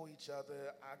got to know each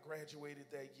other. I graduated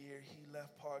that year. He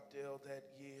left Parkdale that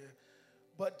year.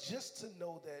 But just to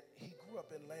know that he grew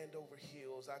up in Landover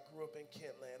Hills, I grew up in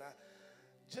Kentland,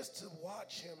 just to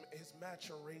watch him, his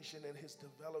maturation and his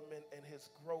development and his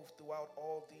growth throughout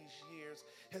all these years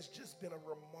has just been a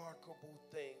remarkable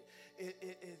thing.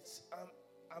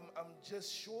 I'm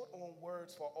just short on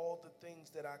words for all the things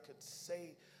that I could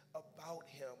say about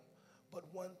him. But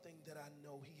one thing that I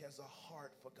know, he has a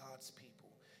heart for God's people.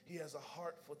 He has a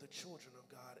heart for the children of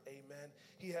God, amen.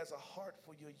 He has a heart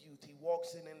for your youth. He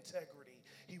walks in integrity.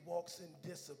 He walks in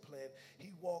discipline.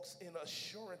 He walks in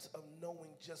assurance of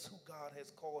knowing just who God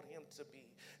has called him to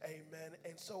be, amen.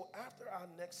 And so after our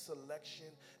next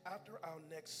selection, after our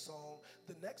next song,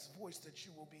 the next voice that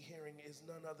you will be hearing is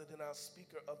none other than our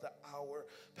speaker of the hour,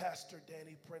 Pastor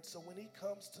Danny Prince. So when he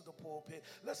comes to the pulpit,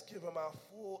 let's give him our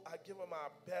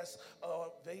best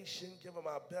ovation, give him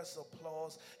our best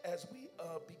applause as we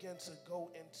begin to go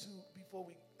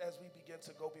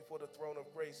before the throne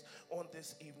of grace on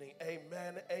this evening.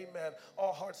 Amen. Amen.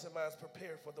 All hearts and minds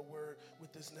prepare for the word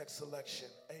with this next selection.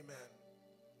 Amen.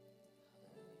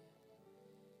 Hallelujah.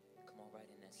 Come on, right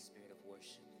in that spirit of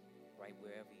worship, right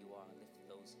wherever you are, lift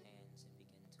those hands and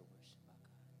begin to worship our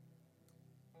God.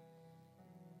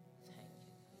 Thank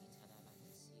you.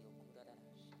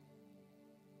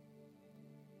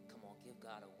 Come on, give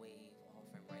God a wave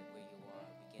offering right where you are.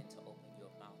 Begin to open your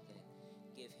mouth and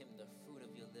give him the fruit of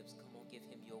your lips. Come on, give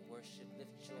him your worship.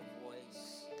 Lift your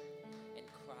voice and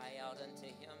cry out unto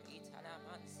him.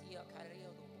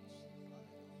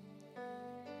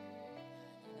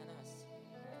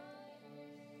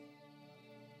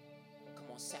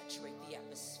 Come on, saturate the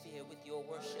atmosphere with your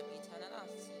worship.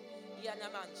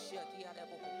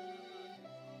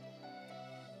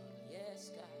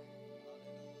 Yes, God.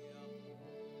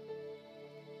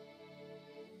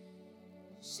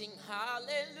 Sing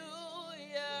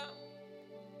hallelujah.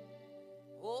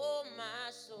 Oh,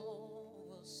 my soul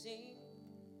will sing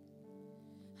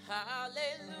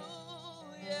hallelujah.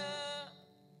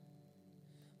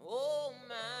 Oh,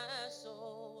 my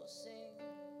soul will sing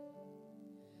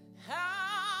hallelujah.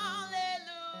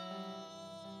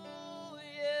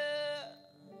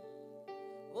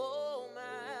 Oh,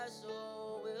 my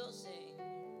soul will sing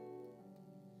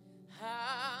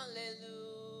hallelujah.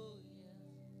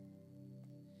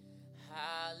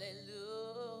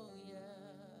 Hallelujah.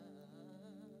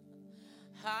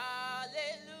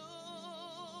 Hallelujah.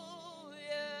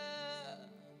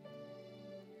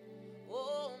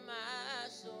 Oh, my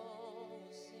soul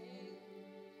sing.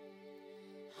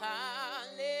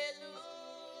 Hallelujah.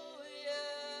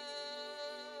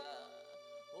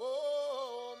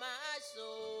 Oh, my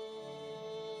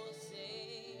soul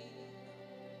sing.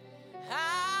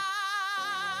 Hallelujah.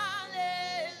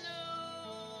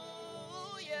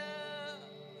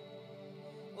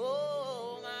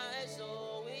 Oh, my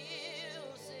soul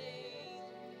will sing.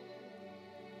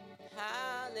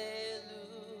 Hallelujah.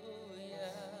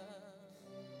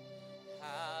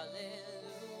 Hallelujah.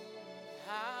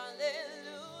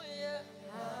 Hallelujah.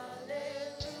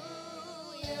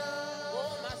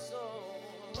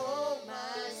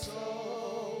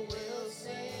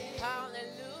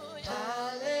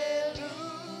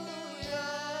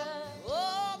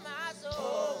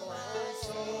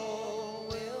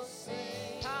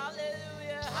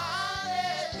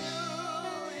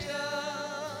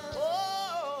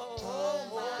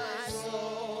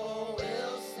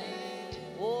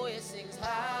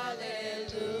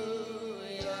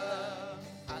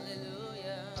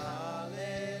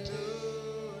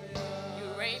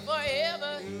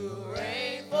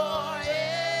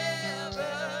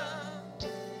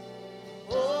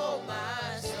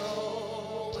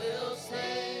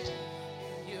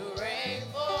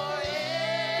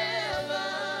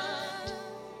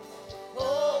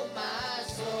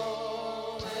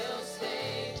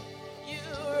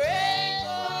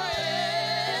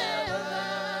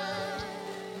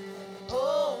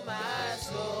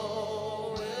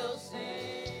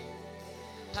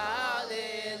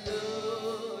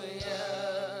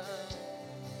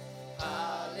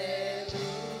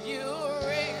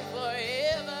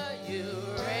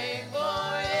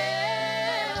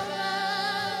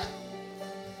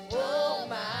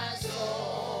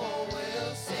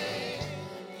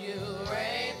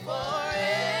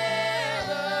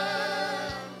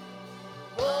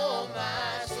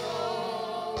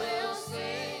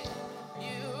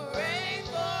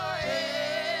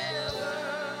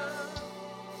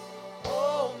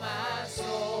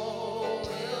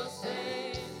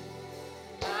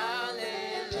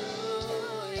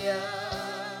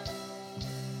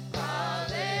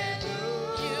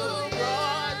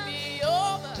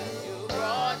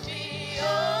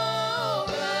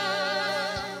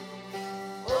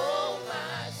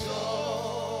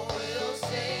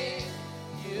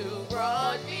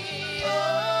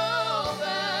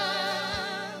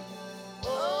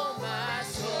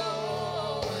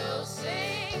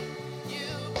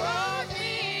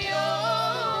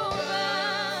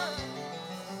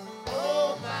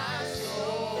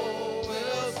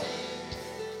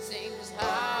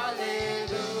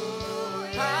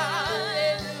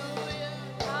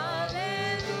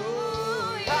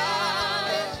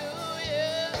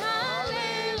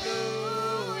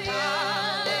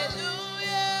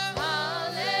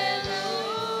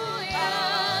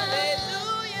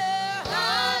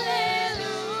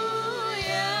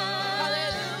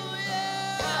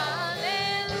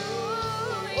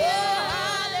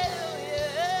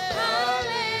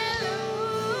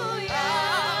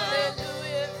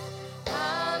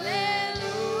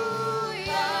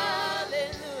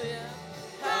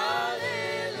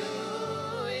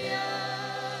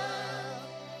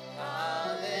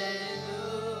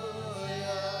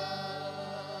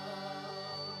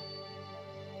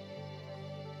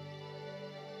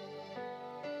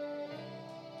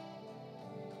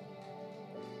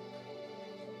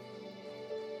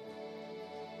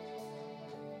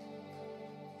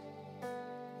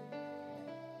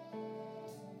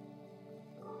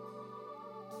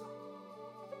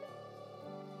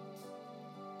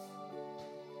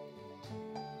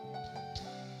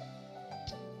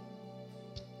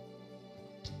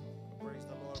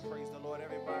 Lord.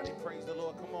 Everybody praise the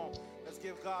Lord. Come on. Let's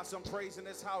give God some praise in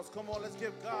this house. Come on, let's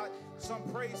give God some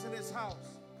praise in this house.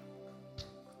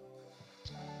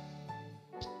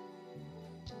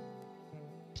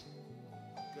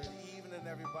 Good evening,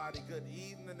 everybody. Good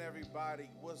evening, everybody.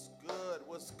 What's good?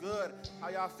 What's good? How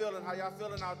y'all feeling? How y'all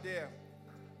feeling out there?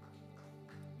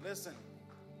 Listen.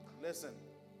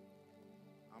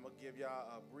 I'm going to give y'all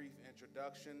a brief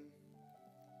introduction.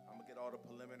 I'm going to get all the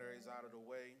preliminaries out of the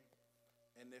way.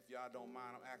 And if y'all don't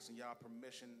mind, I'm asking y'all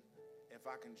permission if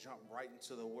I can jump right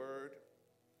into the word,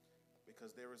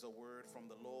 because there is a word from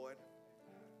the Lord.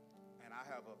 And I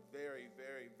have a very,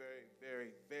 very, very,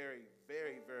 very, very,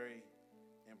 very, very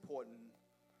important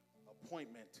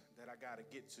appointment that I got to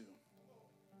get to.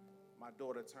 My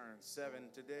daughter turned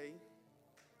 7 today.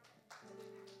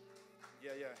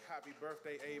 Yeah. Happy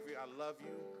birthday, Avery. I love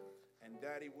you. And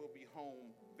Daddy will be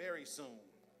home very soon.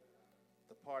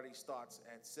 The party starts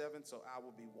at 7, so I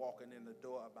will be walking in the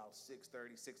door about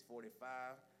 6:30,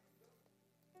 6:45.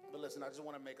 But listen, I just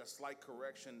want to make a slight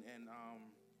correction in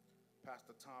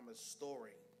Pastor Thomas'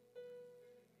 story.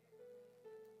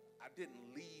 I didn't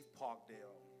leave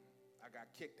Parkdale. I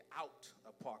got kicked out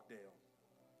of Parkdale.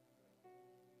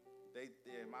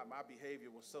 My behavior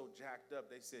was so jacked up,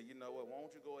 they said, you know what, why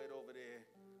don't you go ahead over there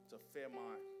to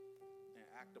Fairmont and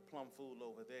act a plum fool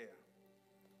over there.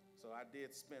 So I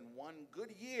did spend 1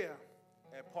 good year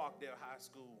at Parkdale High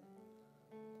School.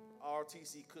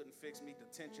 RTC couldn't fix me,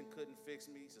 detention couldn't fix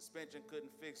me, suspension couldn't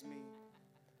fix me.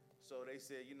 So they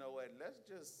said, you know what, let's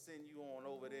just send you on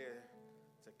over there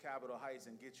to Capitol Heights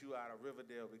and get you out of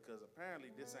Riverdale, because apparently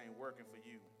this ain't working for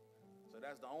you. So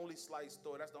that's the only slight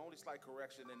story. That's the only slight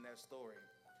correction in that story.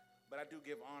 But I do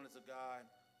give honor to God,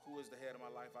 who is the head of my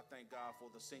life. I thank God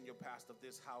for the senior pastor of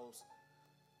this house,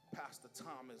 Pastor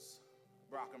Thomas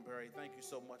Brockenberry. Thank you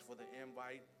so much for the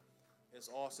invite. It's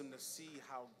awesome to see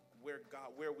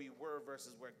where we were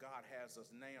versus where God has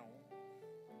us now.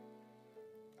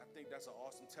 I think that's an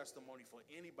awesome testimony for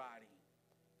anybody.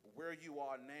 Where you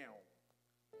are now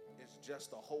is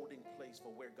just a holding place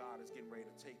for where God is getting ready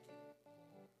to take you.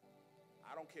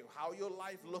 I don't care how your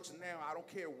life looks now. I don't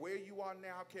care where you are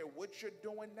now. I don't care what you're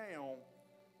doing now.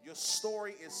 Your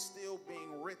story is still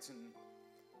being written,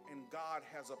 and God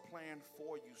has a plan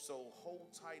for you. So hold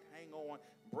tight, hang on,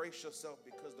 brace yourself,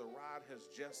 because the ride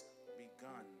has just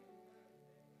begun.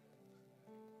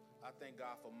 I thank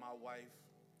God for my wife,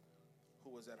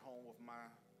 who is at home with my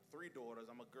 3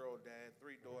 daughters. I'm a girl dad,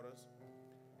 3 daughters.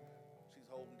 She's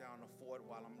holding down the fort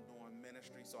while I'm doing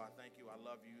ministry, so I thank you. I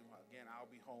love you. Again, I'll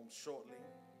be home shortly.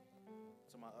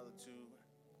 To my other 2,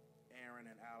 Aaron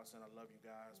and Allison, I love you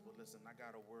guys. But listen, I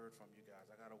got a word from you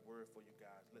guys. I got a word for you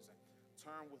guys. Listen,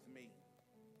 turn with me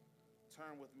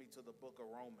to the book of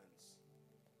Romans.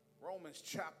 Romans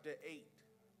chapter 8.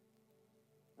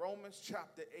 Romans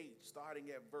chapter 8,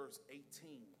 starting at verse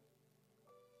 18.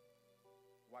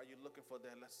 While you're looking for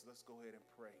that, let's go ahead and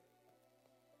pray.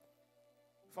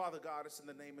 Father God, it's in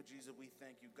the name of Jesus we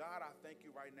thank you. God, I thank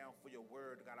you right now for your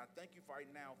word. God, I thank you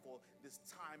right now for this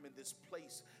time and this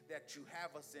place that you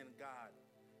have us in, God.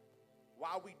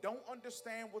 While we don't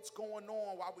understand what's going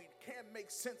on, while we can't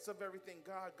make sense of everything,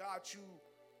 God, you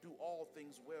do all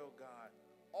things well, God.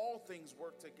 All things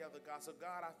work together, God. So,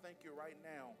 God, I thank you right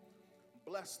now.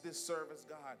 Bless this service,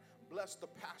 God. Bless the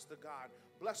pastor, God.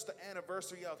 Bless the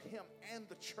anniversary of him and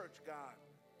the church, God.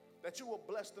 That you will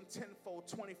bless them tenfold,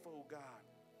 20-fold, God.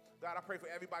 God, I pray for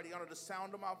everybody under the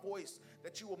sound of my voice,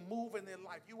 that you will move in their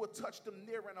life. You will touch them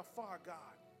near and afar,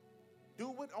 God. Do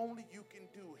what only you can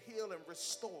do. Heal and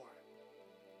restore.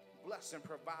 Bless and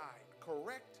provide.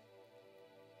 Correct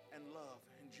and love.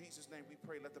 In Jesus' name we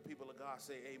pray. Let the people of God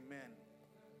say amen.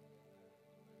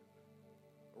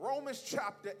 Romans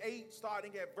chapter 8,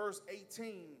 starting at verse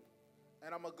 18.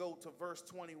 And I'm going to go to verse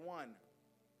 21.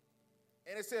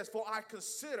 And it says, for I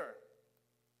consider,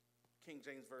 King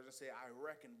James Version say, I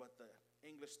reckon, but the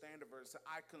English Standard Version says,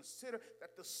 I consider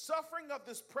that the suffering of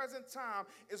this present time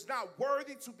is not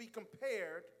worthy to be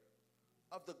compared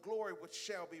of the glory which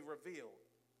shall be revealed.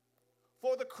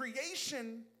 For the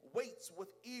creation waits with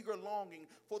eager longing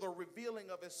for the revealing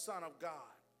of his Son of God.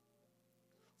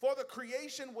 For the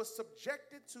creation was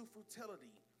subjected to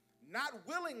futility, not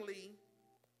willingly,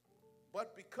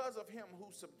 but because of him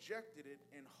who subjected it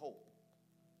in hope,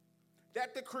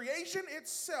 that the creation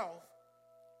itself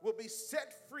will be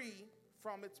set free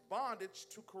from its bondage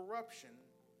to corruption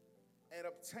and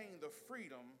obtain the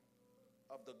freedom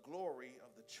of the glory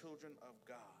of the children of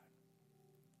God.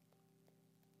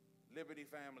 Liberty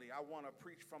family, I want to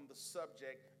preach from the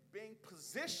subject, being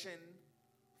positioned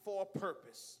for a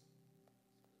purpose.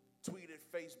 Tweet it,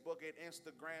 Facebook it,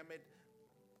 Instagram it,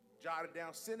 Jot it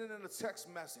down, send it in a text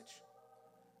message.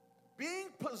 Being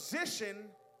positioned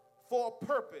for a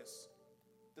purpose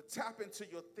to tap into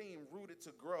your theme, rooted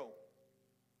to grow.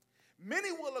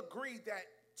 Many will agree that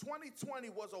 2020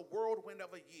 was a whirlwind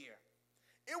of a year.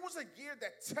 It was a year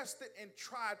that tested and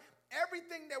tried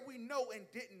everything that we know and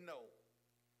didn't know.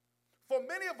 For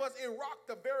many of us, it rocked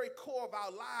the very core of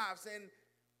our lives, and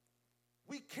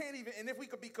we can't even, and if we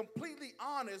could be completely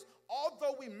honest,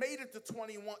 although we made it to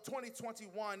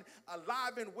 2021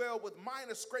 alive and well with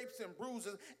minor scrapes and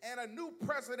bruises and a new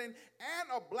president and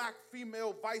a black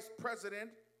female vice president,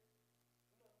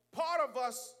 part of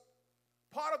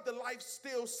the life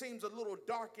still seems a little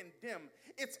dark and dim.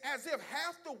 It's as if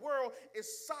half the world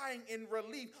is sighing in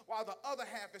relief while the other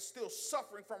half is still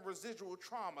suffering from residual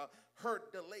trauma,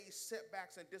 hurt, delays,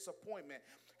 setbacks, and disappointment.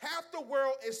 Half the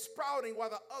world is sprouting while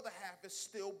the other half is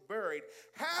still buried.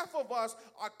 Half of us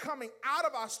are coming out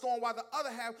of our storm while the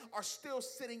other half are still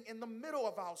sitting in the middle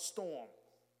of our storm.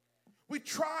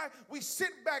 We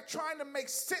sit back trying to make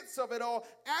sense of it all,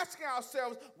 asking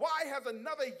ourselves, why has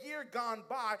another year gone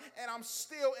by and I'm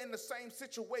still in the same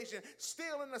situation,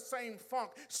 still in the same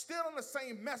funk, still in the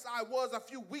same mess I was a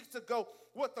few weeks ago,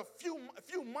 with a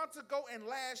few months ago and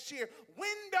last year?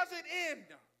 When does it end?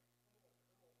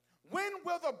 When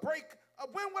will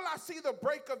I see the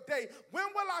break of day? When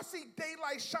will I see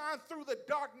daylight shine through the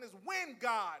darkness? When,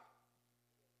 God?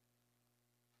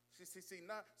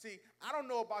 See, I don't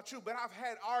know about you, but I've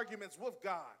had arguments with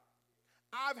God.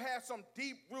 I've had some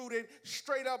deep-rooted,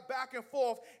 straight-up back and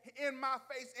forth in my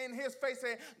face, in his face,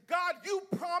 saying, God, you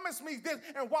promised me this,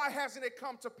 and why hasn't it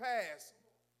come to pass?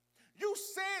 You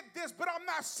said this, but I'm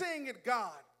not seeing it,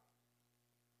 God.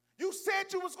 You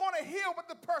said you was going to heal, but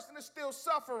the person is still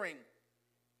suffering.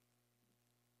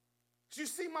 You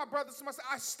see, my brothers and my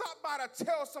sisters, I stopped by to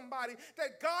tell somebody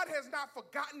that God has not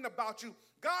forgotten about you.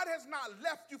 God has not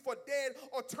left you for dead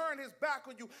or turned his back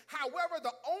on you. However,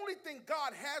 the only thing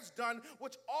God has done,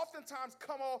 which oftentimes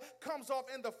comes off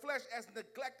in the flesh as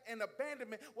neglect and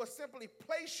abandonment, was simply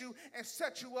place you and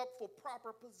set you up for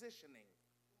proper positioning.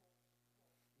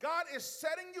 God is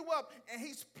setting you up and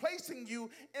he's placing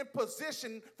you in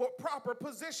position for proper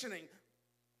positioning.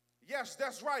 Yes,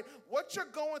 that's right. What you're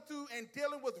going through and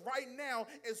dealing with right now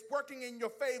is working in your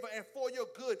favor and for your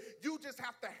good. You just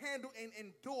have to handle and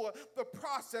endure the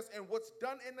process, and what's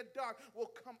done in the dark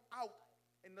will come out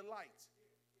in the light.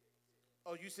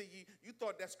 Oh, you see, you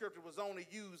thought that scripture was only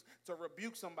used to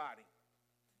rebuke somebody.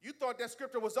 You thought that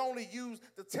scripture was only used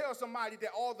to tell somebody that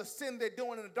all the sin they're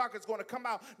doing in the dark is going to come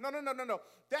out. No.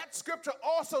 That scripture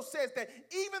also says that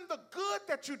even the good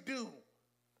that you do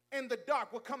in the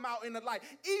dark will come out in the light.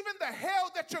 Even the hell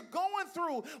that you're going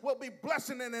through will be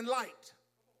blessing and in light.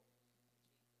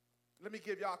 Let me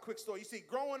give y'all a quick story. You see,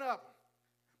 growing up,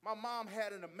 my mom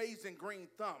had an amazing green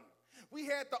thumb. We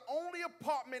had the only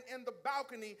apartment in the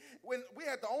balcony,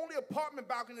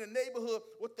 balcony in the neighborhood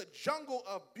with the jungle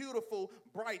of beautiful,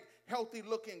 bright,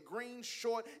 healthy-looking green,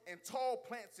 short, and tall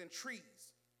plants and trees.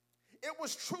 It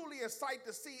was truly a sight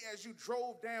to see as you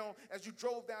drove down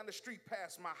the street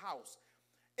past my house.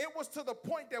 It was to the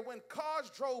point that when cars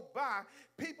drove by,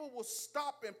 people would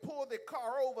stop and pull their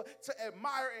car over to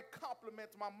admire and compliment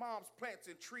my mom's plants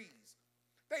and trees.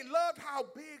 They loved how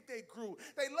big they grew.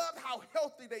 They loved how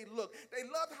healthy they looked. They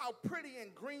loved how pretty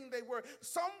and green they were.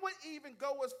 Some would even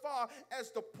go as far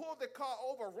as to pull their car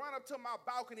over, run up to my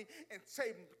balcony, and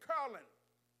say, Carlin,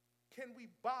 can we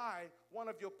buy one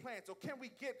of your plants? Or can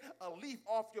we get a leaf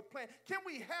off your plant? Can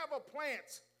we have a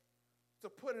plant to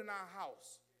put in our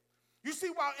house? You see,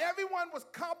 while everyone was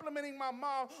complimenting my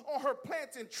mom on her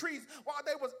plants and trees, while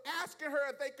they was asking her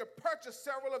if they could purchase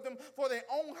several of them for their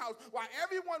own house, while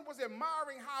everyone was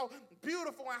admiring how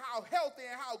beautiful and how healthy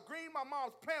and how green my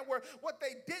mom's plants were, what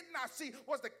they did not see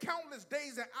was the countless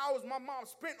days and hours my mom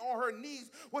spent on her knees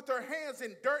with her hands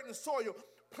in dirt and soil,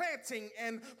 planting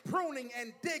and pruning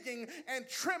and digging and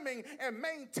trimming and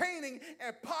maintaining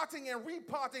and potting and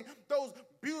repotting those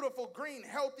beautiful green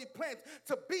healthy plants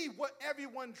to be what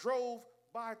everyone drove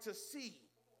by to see.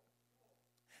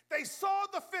 They saw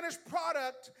the finished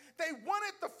product, they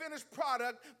wanted the finished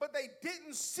product, but they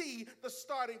didn't see the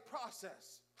starting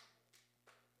process.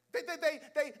 They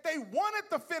wanted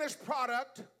the finished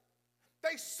product,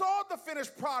 they saw the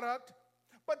finished product,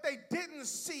 but they didn't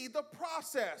see the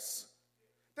process.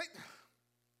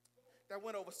 That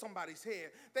went over somebody's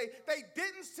head. They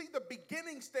didn't see the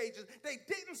beginning stages. They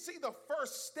didn't see the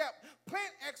first step.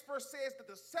 Plant expert says that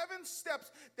the 7 steps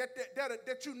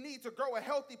that you need to grow a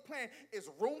healthy plant is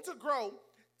room to grow,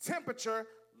 temperature,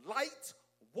 light,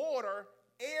 water,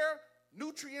 air,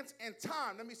 nutrients, and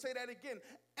time. Let me say that again.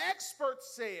 Expert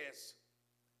says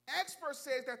expert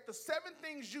says that the 7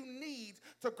 things you need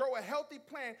to grow a healthy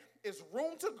plant is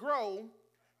room to grow,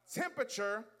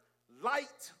 temperature,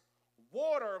 light,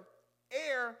 water,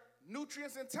 air,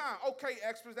 nutrients, and time. Okay,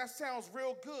 experts, that sounds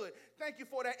real good. Thank you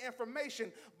for that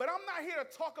information. But I'm not here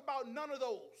to talk about none of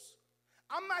those.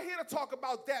 I'm not here to talk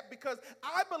about that because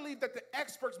I believe that the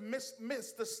experts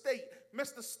missed the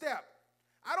step.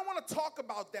 I don't want to talk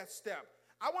about that step.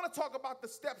 I want to talk about the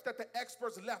steps that the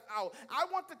experts left out. I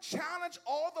want to challenge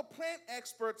all the plant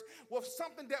experts with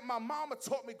something that my mama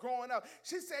taught me growing up.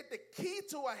 She said the key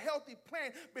to a healthy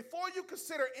plant, before you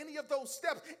consider any of those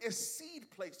steps, is seed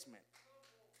placement.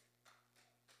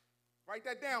 Write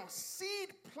that down. Seed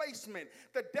placement.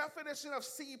 The definition of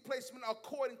seed placement,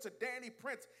 according to Danny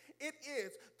Prince, it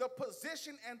is the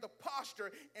position and the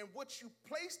posture in which you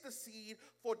place the seed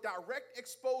for direct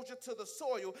exposure to the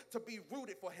soil to be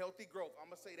rooted for healthy growth. I'm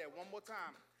going to say that one more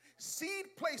time.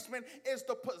 Seed placement is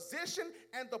the position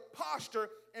and the posture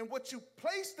in which you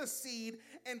place the seed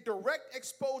in direct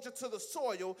exposure to the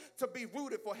soil to be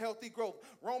rooted for healthy growth.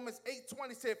 Romans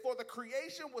 8:20 said, for the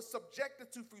creation was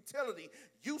subjected to futility,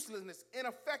 uselessness,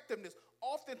 ineffectiveness,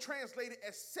 often translated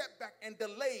as setback and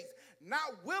delays,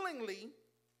 not willingly,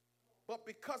 but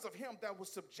because of him that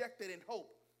was subjected in hope.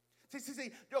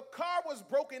 See, your car was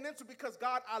broken into because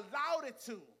God allowed it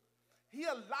to. He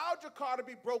allowed your car to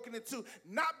be broken into,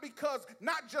 not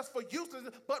just for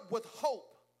uselessness, but with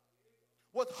hope.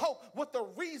 With hope, with a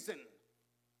reason.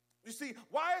 You see,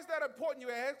 why is that important, you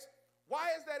ask? Why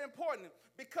is that important?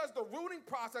 Because the rooting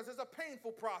process is a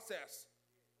painful process.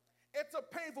 It's a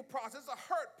painful process. It's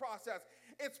a hurt process.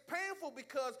 It's painful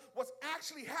because what's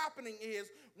actually happening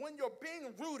is when you're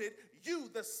being rooted,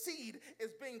 the seed,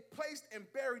 is being placed and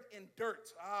buried in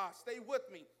dirt. Stay with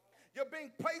me. You're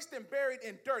being placed and buried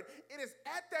in dirt. It is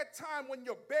at that time when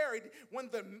you're buried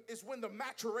when the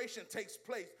maturation takes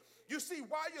place. You see,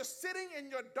 while you're sitting in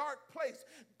your dark place,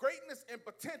 greatness and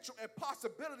potential and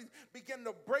possibilities begin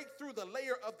to break through the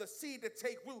layer of the seed to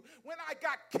take root. When I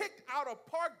got kicked out of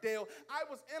Parkdale, I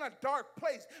was in a dark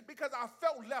place because I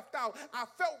felt left out. I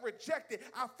felt rejected.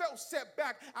 I felt set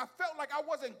back. I felt like I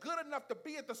wasn't good enough to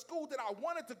be at the school that I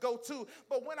wanted to go to.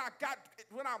 But when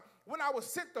I was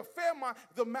sent to Fairmont,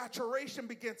 the maturation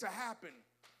began to happen.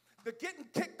 The getting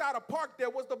kicked out of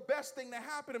Parkdale was the best thing that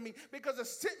happened to me because it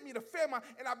sent me to Fairmont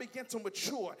and I began to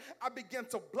mature. I began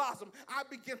to blossom. I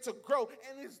began to grow.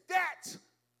 And that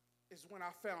is when I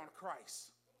found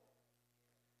Christ.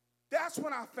 That's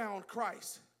when I found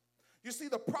Christ. You see,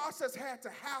 the process had to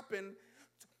happen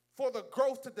for the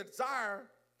growth to desire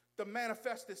to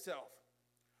manifest itself.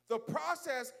 The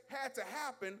process had to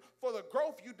happen for the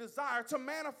growth you desire to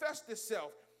manifest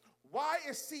itself. Why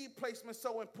is seed placement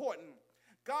so important?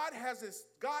 God has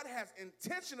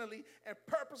intentionally and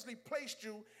purposely placed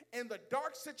you in the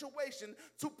dark situation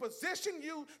to position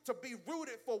you to be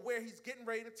rooted for where he's getting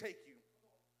ready to take you.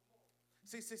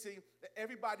 See,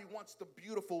 everybody wants the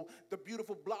beautiful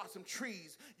blossom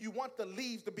trees. You want the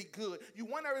leaves to be good. You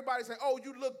want everybody to say, oh,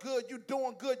 you look good, you're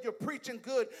doing good, you're preaching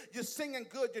good, you're singing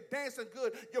good, you're dancing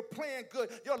good, you're playing good,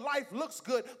 your life looks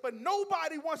good. But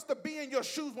nobody wants to be in your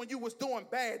shoes when you was doing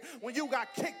bad, when you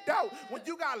got kicked out, when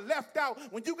you got left out,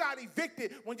 when you got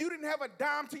evicted, when you didn't have a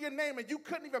dime to your name and you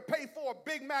couldn't even pay for a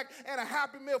Big Mac and a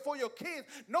Happy Meal for your kids.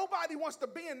 Nobody wants to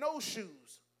be in those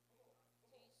shoes.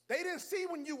 They didn't see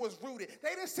when you was rooted. They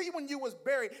didn't see when you was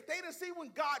buried. They didn't see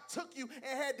when God took you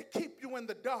and had to keep you in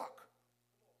the dark.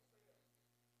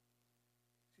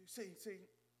 See,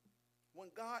 when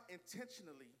God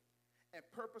intentionally and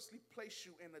purposely placed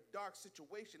you in a dark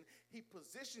situation, he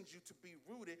positions you to be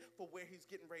rooted for where he's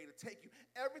getting ready to take you.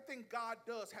 Everything God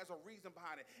does has a reason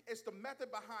behind it. It's the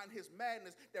method behind his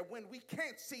madness that when we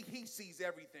can't see, he sees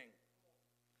everything.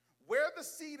 Where the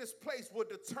seed is placed will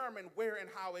determine where and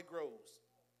how it grows.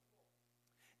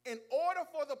 In order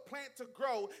for the plant to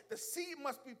grow, the seed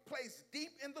must be placed deep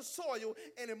in the soil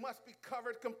and it must be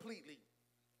covered completely.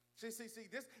 See,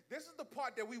 this is the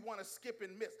part that we want to skip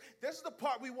and miss. This is the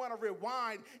part we want to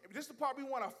rewind. This is the part we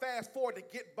want to fast forward to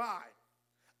get by.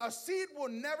 A seed will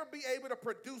never be able to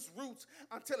produce roots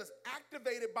until it's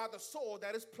activated by the soil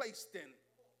that it's placed in.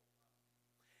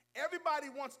 Everybody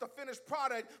wants the finished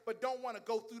product but don't want to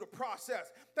go through the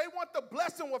process. They want the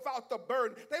blessing without the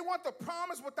burden. They want the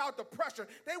promise without the pressure.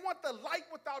 They want the light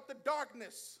without the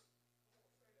darkness.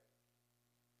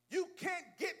 You can't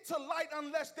get to light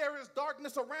unless there is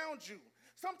darkness around you.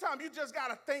 Sometimes you just got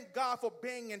to thank God for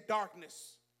being in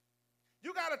darkness.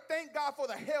 You got to thank God for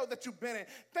the hell that you've been in.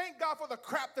 Thank God for the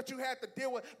crap that you had to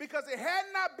deal with, because it had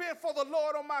not been for the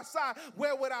Lord on my side,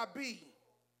 where would I be?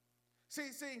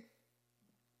 See,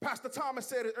 Pastor Thomas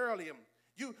said it earlier.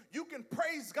 You can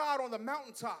praise God on the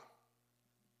mountaintop,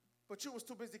 but you was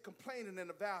too busy complaining in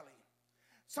the valley.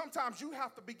 Sometimes you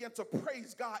have to begin to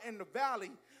praise God in the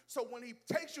valley, so when he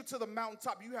takes you to the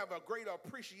mountaintop, you have a greater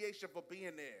appreciation for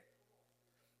being there.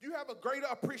 You have a greater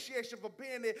appreciation for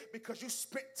being there because you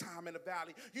spent time in the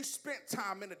valley. You spent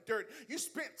time in the dirt. You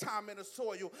spent time in the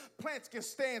soil. Plants can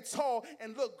stand tall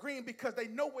and look green because they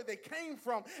know where they came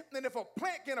from. And if a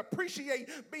plant can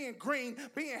appreciate being green,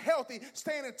 being healthy,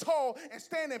 standing tall, and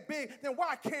standing big, then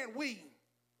why can't we?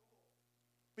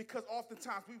 Because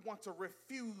oftentimes we want to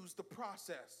refuse the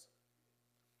process.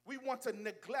 We want to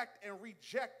neglect and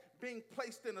reject being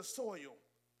placed in the soil.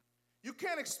 You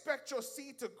can't expect your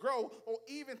seed to grow or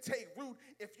even take root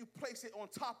if you place it on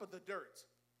top of the dirt.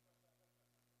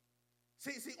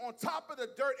 See, on top of the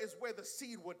dirt is where the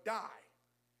seed would die.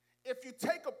 If you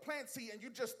take a plant seed and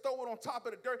you just throw it on top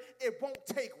of the dirt, it won't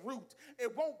take root.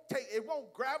 It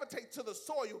won't gravitate to the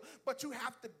soil, but you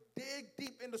have to dig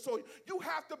deep in the soil. You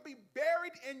have to be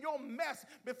buried in your mess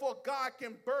before God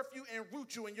can birth you and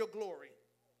root you in your glory.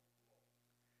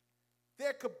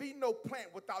 There could be no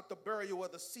plant without the burial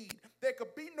of the seed. There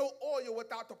could be no oil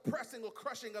without the pressing or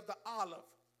crushing of the olive.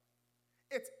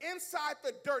 It's inside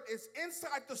the dirt. It's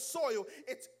inside the soil.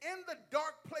 It's in the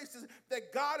dark places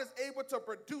that God is able to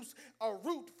produce a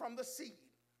root from the seed.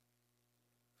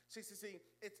 See,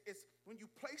 it's when you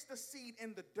place the seed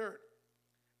in the dirt,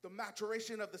 the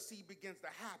maturation of the seed begins to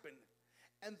happen.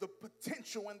 And the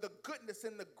potential and the goodness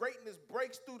and the greatness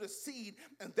breaks through the seed,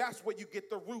 and that's where you get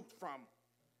the root from.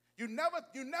 You never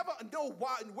know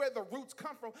why and where the roots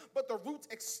come from, but the roots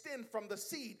extend from the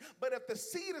seed. But if the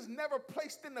seed is never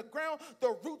placed in the ground,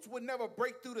 the roots will never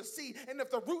break through the seed. And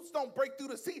if the roots don't break through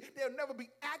the seed, they'll never be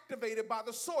activated by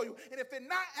the soil. And if they're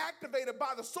not activated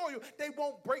by the soil, they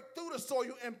won't break through the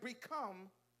soil and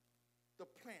become the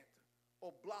plant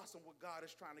or blossom what God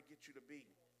is trying to get you to be.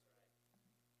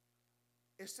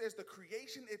 It says the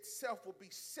creation itself will be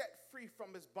set free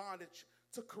from its bondage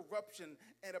to corruption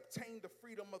and obtain the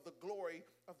freedom of the glory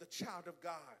of the child of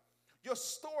God. Your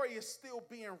story is still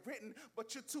being written,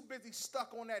 but you're too busy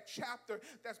stuck on that chapter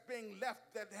that's being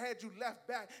left, that had you left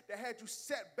back, that had you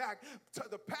set back.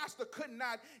 The pastor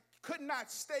could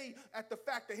not stay at the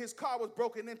fact that his car was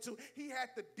broken into. He had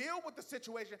to deal with the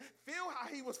situation, feel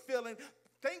how he was feeling.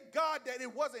 Thank God that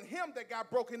it wasn't him that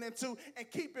got broken into, and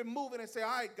keep it moving and say,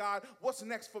 all right, God, what's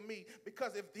next for me?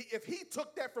 Because if he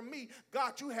took that from me,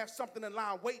 God, you have something in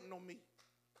line waiting on me.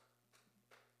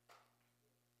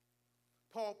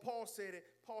 Paul said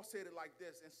it like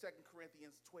this in 2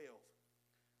 Corinthians 12,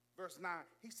 verse 9.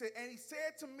 He said, and he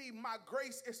said to me, my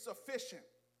grace is sufficient.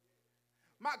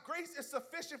 My grace is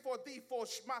sufficient for thee,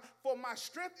 for my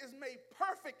strength is made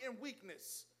perfect in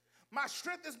weakness. My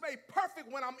strength is made perfect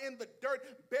when I'm in the dirt,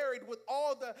 buried with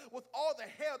all the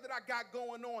hell that I got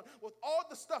going on, with all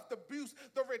the stuff, the abuse,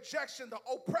 the rejection, the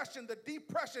oppression, the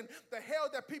depression, the hell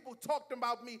that people talked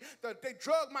about me. They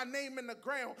drug my name in the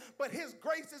ground. But his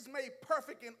grace is made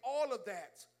perfect in all of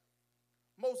that.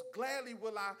 Most gladly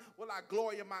will I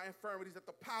glory in my infirmities, that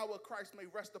the power of Christ may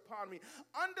rest upon me.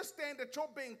 Understand that your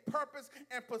being purpose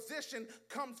and position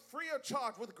comes free of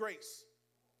charge with grace.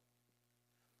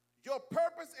 Your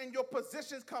purpose and your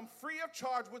positions come free of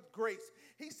charge with grace.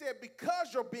 He said, because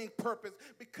you're being purposed,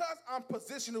 because I'm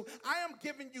positional, I am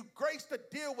giving you grace to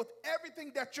deal with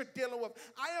everything that you're dealing with.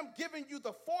 I am giving you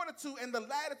the fortitude and the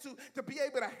latitude to be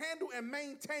able to handle and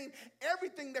maintain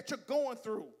everything that you're going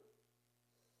through.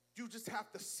 You just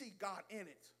have to see God in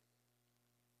it.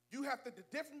 The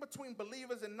difference between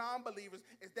believers and non-believers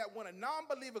is that when a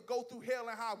non-believer goes through hell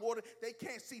and high water, they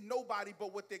can't see nobody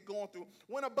but what they're going through.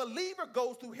 When a believer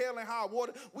goes through hell and high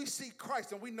water, we see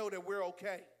Christ and we know that we're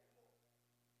okay.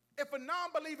 If a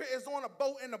non-believer is on a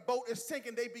boat and the boat is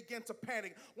sinking, they begin to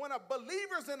panic. When a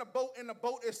believer's in a boat and the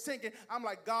boat is sinking, I'm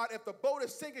like, God, if the boat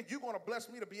is sinking, you're going to bless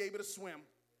me to be able to swim.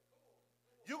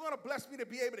 You're going to bless me to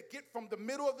be able to get from the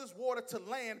middle of this water to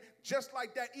land just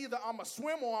like that. Either I'm going to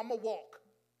swim or I'm going to walk.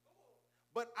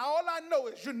 But all I know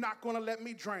is you're not going to let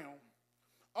me drown.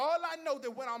 All I know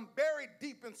that when I'm buried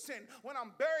deep in sin, when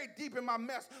I'm buried deep in my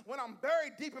mess, when I'm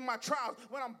buried deep in my trials,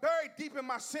 when I'm buried deep in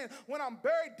my sin, when I'm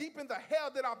buried deep in the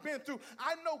hell that I've been through,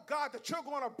 I know, God, that you're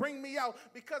going to bring me out,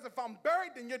 because if I'm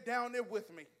buried, then you're down there with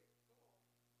me.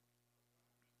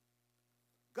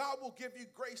 God will give you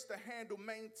grace to handle,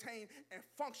 maintain, and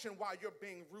function while you're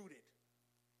being rooted.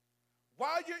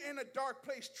 While you're in a dark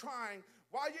place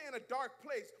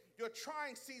your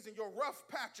trying season, your rough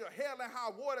patch, your hell and high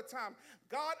water time,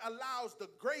 God allows the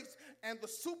grace and the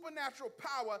supernatural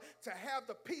power to have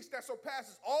the peace that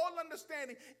surpasses all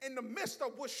understanding in the midst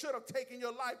of what should have taken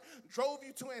your life, drove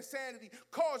you to insanity,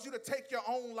 caused you to take your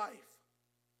own life.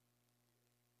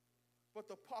 But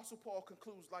the Apostle Paul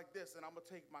concludes like this, and I'm going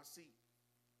to take my seat.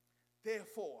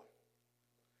 Therefore,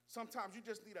 sometimes you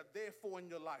just need a therefore in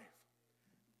your life.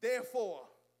 Therefore,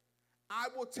 I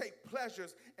will take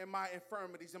pleasures in my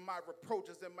infirmities and my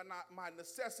reproaches and my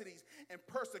necessities and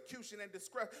persecution and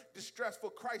distress for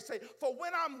Christ's sake. For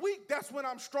when I'm weak, that's when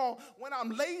I'm strong. When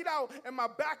I'm laid out and my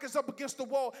back is up against the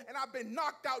wall and I've been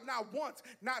knocked out not once,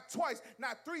 not twice,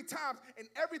 not 3 times, and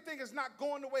everything is not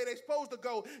going the way they're supposed to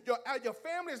go. Your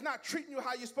family is not treating you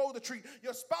how you're supposed to treat.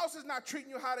 Your spouse is not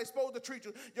treating you how they're supposed to treat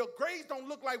you. Your grades don't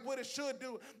look like what it should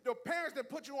do. Your parents that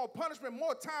put you on punishment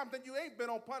more times than you ain't been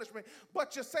on punishment.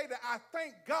 But you say that I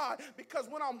thank God, because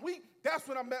when I'm weak, that's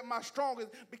when I'm at my strongest.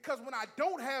 Because when I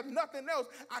don't have nothing else,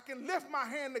 I can lift my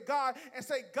hand to God and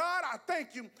say, God, I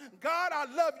thank you. God,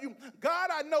 I love you.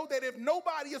 God, I know that if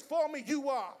nobody is for me, you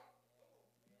are.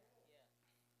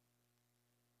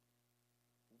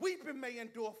 Weeping may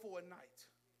endure for a night.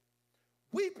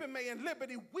 Weeping may in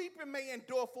liberty, weeping may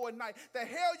endure for a night. The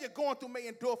hell you're going through may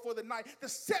endure for the night. The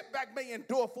setback may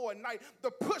endure for a night.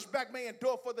 The pushback may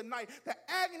endure for the night. The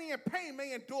agony and pain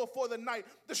may endure for the night.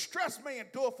 The stress may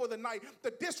endure for the night.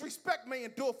 The disrespect may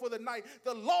endure for the night.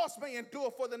 The loss may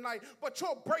endure for the night. But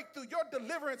your breakthrough, your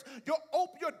deliverance, your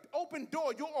open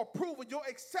door, your approval, your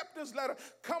acceptance letter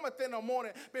cometh in the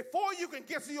morning. Before you can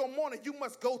get to your morning, you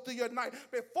must go through your night.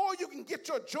 Before you can get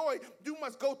your joy, you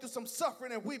must go through some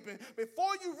suffering and weeping. Before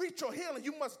you reach your healing,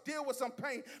 you must deal with some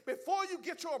pain. Before you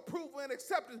get your approval and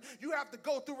acceptance, you have to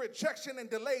go through rejection and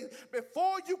delays.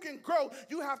 Before you can grow,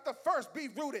 you have to first be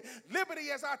rooted. Liberty,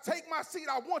 as I take my seat,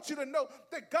 I want you to know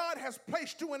that God has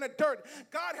placed you in the dirt.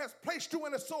 God has placed you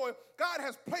in the soil. God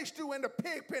has placed you in the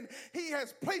pig pen. He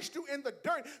has placed you in the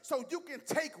dirt so you can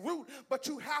take root, but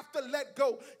you have to let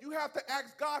go. You have to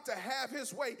ask God to have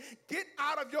his way. Get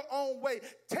out of your own way.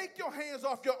 Take your hands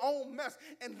off your own mess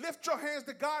and lift your hands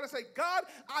to God and say, God,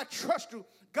 I trust you.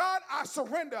 God, I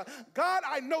surrender. God,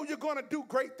 I know you're going to do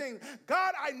great things.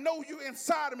 God, I know you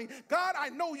inside of me. God, I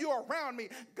know you're around me.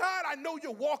 God, I know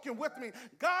you're walking with me.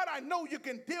 God, I know you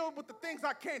can deal with the things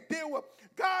I can't deal with.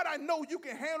 God, I know you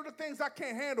can handle the things I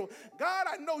can't handle. God,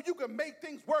 I know you can make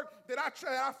things work that I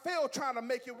failed trying to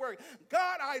make it work.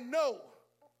 God, I know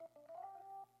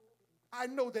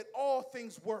that all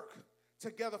things work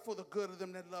together for the good of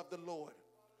them that love the Lord.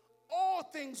 All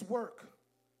things work.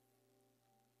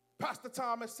 Pastor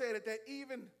Thomas said it, that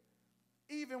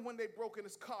even when they broke in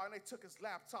his car and they took his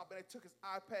laptop and they took his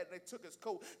iPad and they took his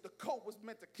coat, the coat was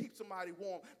meant to keep somebody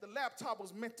warm. The laptop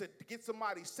was meant to get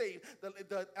somebody saved.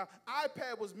 The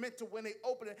iPad was meant to, when they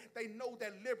open it, they know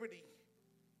that liberty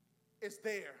is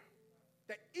there.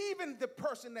 That even the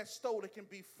person that stole it can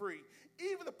be free.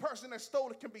 Even the person that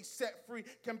stole it can be set free,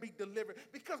 can be delivered.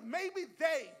 Because maybe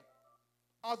they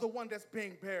are the one that's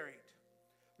being buried.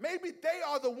 Maybe they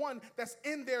are the one that's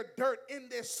in their dirt, in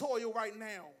their soil right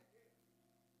now.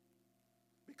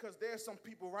 Because there's some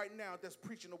people right now that's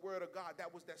preaching the word of God.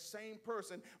 That was that same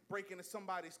person breaking into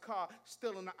somebody's car,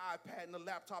 stealing the iPad and the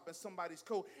laptop and somebody's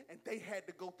coat, and they had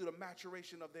to go through the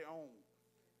maturation of their own.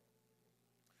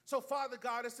 So, Father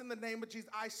God, it's in the name of Jesus.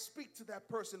 I speak to that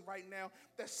person right now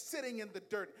that's sitting in the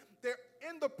dirt. They're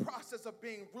in the process of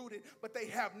being rooted, but they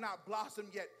have not blossomed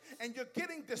yet. And you're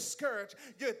getting discouraged.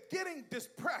 You're getting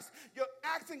depressed. You're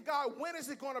asking God, when is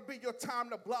it going to be your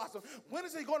time to blossom? When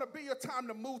is it going to be your time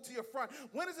to move to your front?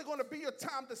 When is it going to be your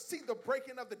time to see the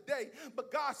breaking of the day?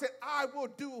 But God said, I will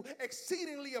do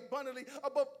exceedingly abundantly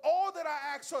above all that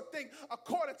I ask or think,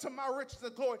 according to my riches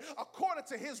and glory, according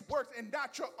to his works and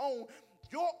not your own.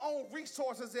 Your own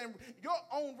resources and your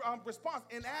own response,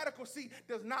 inadequacy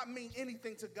does not mean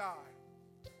anything to God.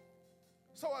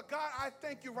 So, God, I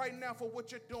thank you right now for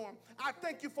what you're doing. I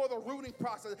thank you for the rooting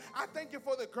process. I thank you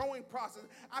for the growing process.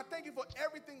 I thank you for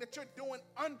everything that you're doing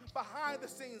behind the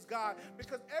scenes, God,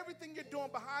 because everything you're doing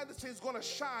behind the scenes is going to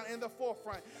shine in the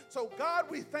forefront. So, God,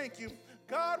 we thank you.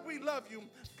 God, we love you.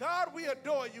 God, we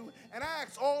adore you. And I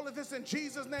ask all of this in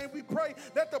Jesus' name we pray.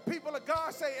 Let the people of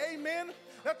God say amen.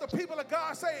 Let the people of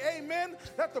God say amen.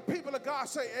 Let the people of God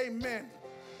say amen.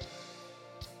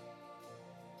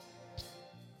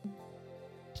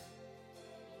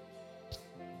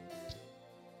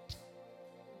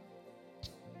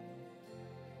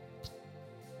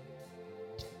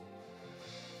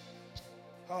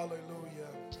 Hallelujah.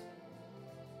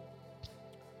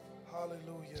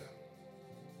 Hallelujah.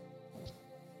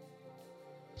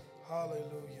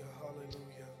 Hallelujah.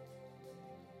 Hallelujah.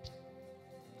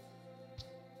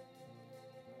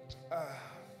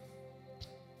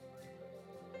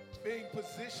 Being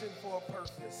positioned for a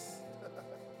purpose.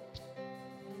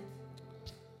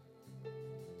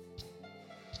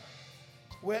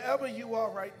 Wherever you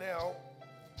are right now,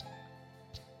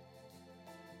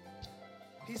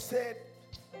 He said,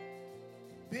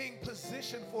 being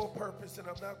positioned for a purpose, and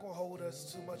I'm not going to hold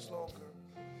us too much longer.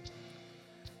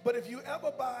 But if you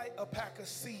ever buy a pack of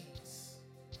seeds,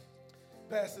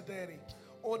 Pastor Danny,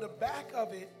 on the back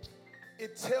of it,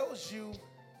 it tells you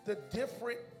the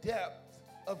different depth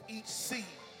of each seed.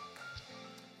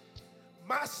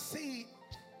 My seed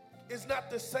is not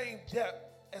the same depth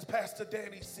as Pastor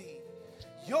Danny's seed.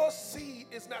 Your seed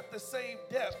is not the same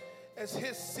depth as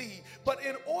his seed. But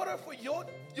in order for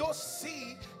your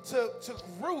seed to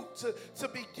root, to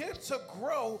begin to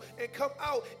grow and come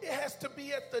out, it has to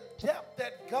be at the depth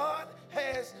that God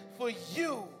has for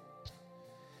you.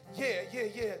 Yeah.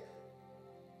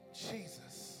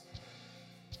 Jesus.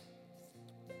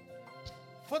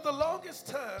 For the longest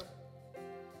time,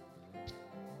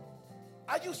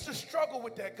 I used to struggle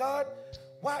with that. God,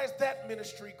 why is that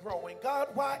ministry growing? God,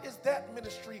 why is that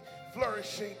ministry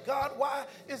flourishing? God, why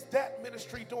is that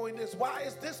ministry doing this? Why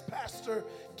is this pastor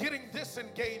getting this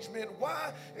engagement?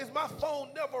 Why is my phone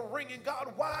never ringing?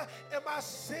 God, why am I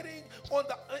sitting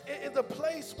in the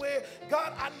place where,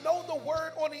 God, I know the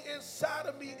word on the inside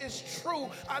of me is true.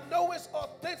 I know it's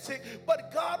authentic,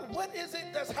 but God, what is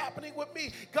it that's happening with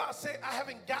me? God said, I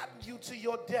haven't gotten you to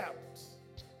your depths.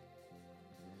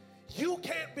 You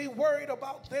can't be worried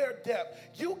about their depth.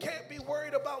 You can't be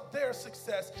worried about their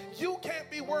success. You can't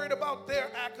be worried about their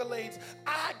accolades.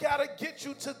 I got to get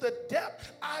you to the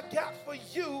depth I got for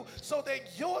you so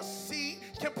that your seed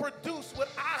can produce what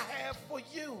I have for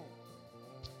you.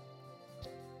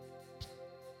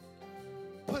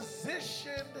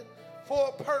 Positioned for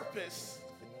a purpose.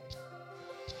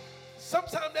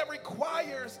 Sometimes that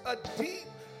requires a deep,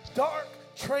 dark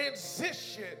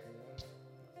transition.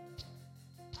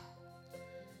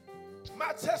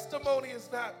 My testimony is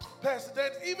not, Pastor Dan,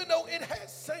 even though it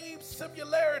has same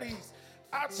similarities,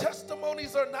 our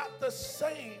testimonies are not the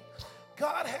same.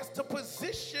 God has to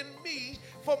position me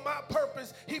for my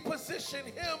purpose. He positioned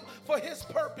him for his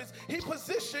purpose. He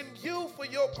positioned you for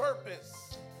your purpose.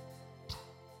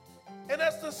 And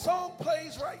as the song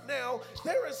plays right now,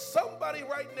 there is somebody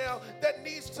right now that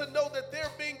needs to know that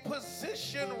they're being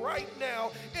positioned right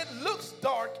now. It looks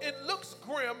dark. It looks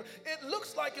grim. It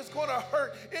looks like it's going to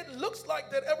hurt. It looks like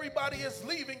that everybody is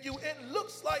leaving you. It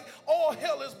looks like all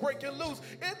hell is breaking loose.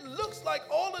 It looks like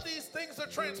all of these things are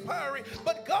transpiring.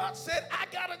 But God said, I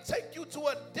got to take you to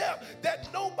a depth that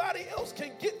nobody else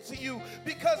can get to you.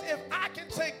 Because if I can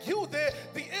take you there,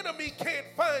 the enemy can't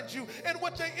find you. And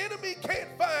what the enemy can't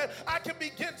find, I can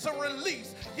begin to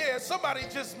release. Yeah, somebody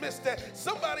just missed that.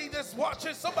 Somebody that's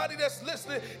watching, somebody that's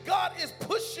listening, God is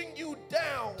pushing you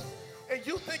down. And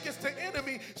you think it's the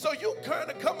enemy, so you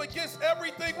kind of come against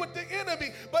everything with the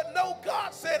enemy. But no,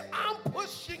 God said, I'm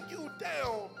pushing you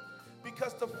down.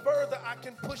 Because the further I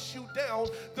can push you down,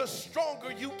 the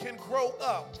stronger you can grow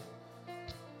up.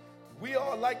 We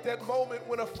are like that moment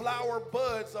when a flower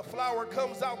buds, a flower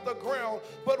comes out the ground,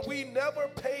 but we never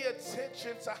pay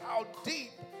attention to how deep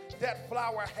that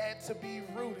flower had to be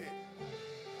rooted.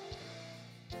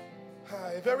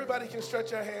 If everybody can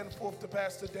stretch your hand forth to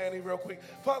Pastor Danny real quick.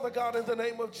 Father God, in the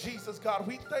name of Jesus, God,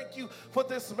 we thank you for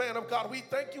this man of God. We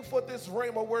thank you for this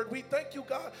Rhema word. We thank you,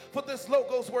 God, for this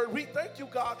Logos word. We thank you,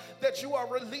 God, that you are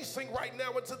releasing right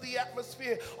now into the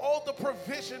atmosphere all the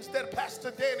provisions that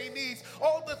Pastor Danny needs,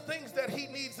 all the things that he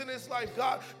needs in his life,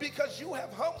 God, because you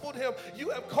have humbled him. You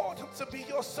have called him to be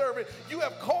your servant. You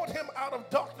have called him out of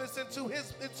darkness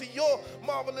into your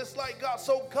marvelous light, God.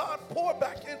 So, God, pour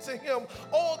back into him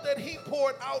all that he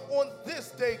poured out on this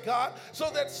day, God,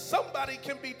 so that somebody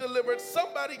can be delivered,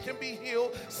 somebody can be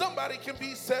healed, somebody can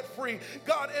be set free,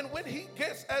 God. And when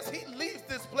as he leaves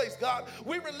this place, God,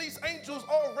 we release angels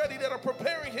already that are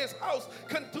preparing his house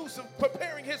conducive,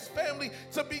 preparing his family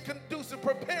to be conducive,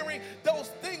 preparing those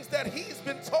things that he's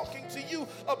been talking to you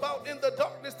about in the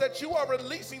darkness, that you are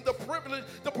releasing the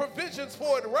provisions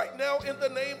for it right now in the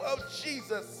name of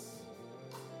Jesus.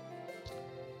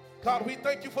 God, we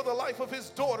thank you for the life of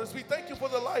his daughters. We thank you for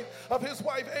the life of his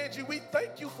wife, Angie. We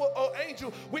thank you for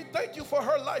Angel. We thank you for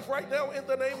her life right now in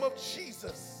the name of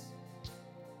Jesus.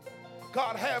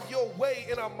 God, have your way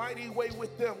in a mighty way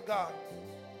with them, God.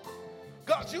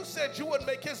 God, you said you would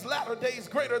make his latter days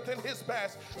greater than his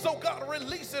past. So, God,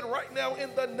 release it right now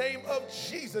in the name of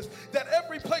Jesus, that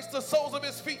every place the soles of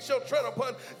his feet shall tread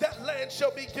upon, that land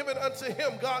shall be given unto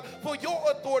him, God, for your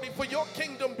authority, for your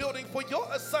kingdom building, for your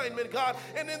assignment, God.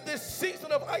 And in this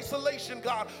season of isolation,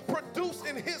 God, produce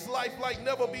in his life like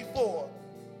never before.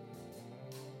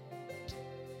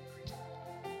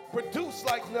 Produce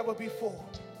like never before.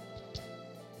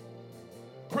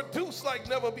 Produce like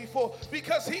never before,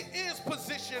 because he is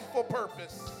positioned for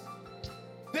purpose.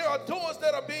 There are doors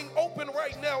that are being opened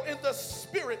right now in the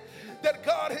spirit, that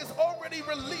God has already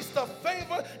released the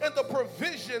favor and the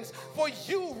provisions for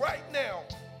you right now.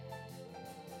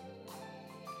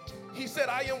 He said,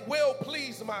 I am well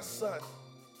pleased, my son.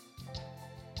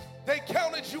 They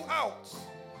counted you out.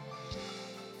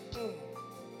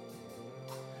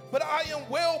 But I am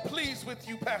well pleased with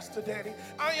you, Pastor Danny.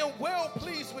 I am well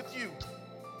pleased with you.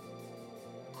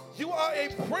 You are a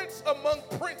prince among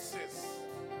princes.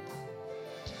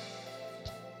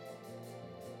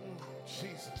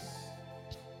 Jesus.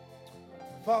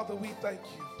 Father, we thank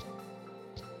you.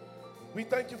 We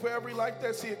thank you for every life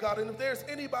that's here, God. And if there's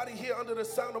anybody here under the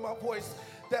sound of my voice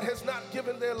that has not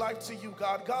given their life to you,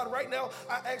 God, right now,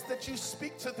 I ask that you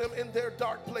speak to them in their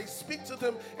dark place. Speak to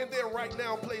them in their right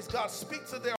now place, God. Speak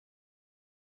to their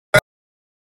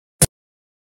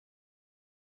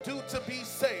due to be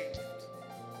saved.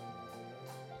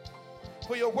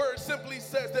 For your word simply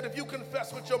says that if you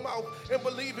confess with your mouth and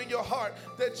believe in your heart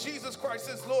that Jesus Christ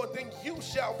is Lord, then you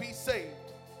shall be saved.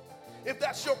 If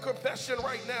that's your confession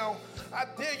right now, I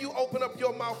dare you open up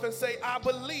your mouth and say, I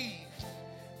believe,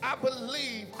 I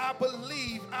believe, I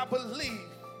believe, I believe.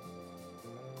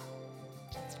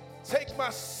 Take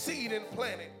my seed and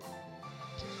plant it.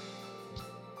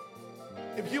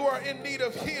 If you are in need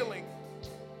of healing,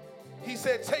 he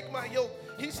said, take my yoke.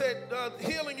 He said,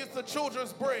 healing is the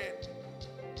children's bread.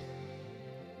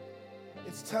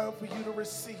 It's time for you to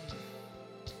receive.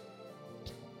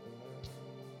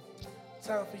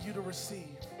 Time for you to receive.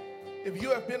 If you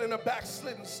have been in a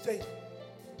backslidden state,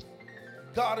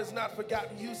 God has not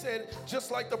forgotten you. Said,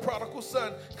 just like the prodigal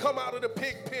son, come out of the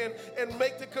pig pen and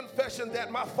make the confession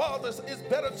that my father's is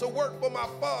better to work for my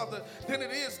father than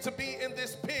it is to be in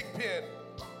this pig pen.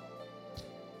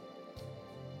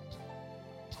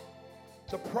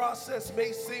 The process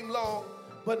may seem long,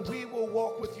 but we will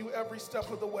walk with you every step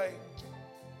of the way.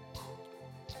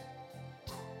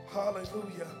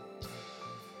 Hallelujah.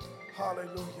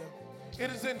 Hallelujah.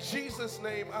 It is in Jesus'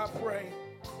 name I pray.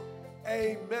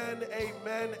 Amen,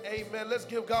 amen, amen. Let's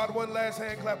give God one last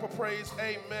hand clap of praise.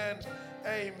 Amen,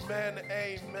 amen,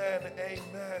 amen,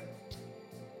 amen.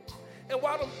 And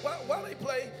while they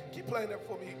play, keep playing that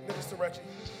for me, Minister Reggie.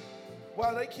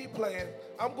 While they keep playing,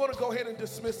 I'm going to go ahead and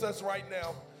dismiss us right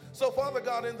now. So, Father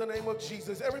God, in the name of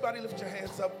Jesus, everybody lift your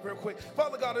hands up real quick.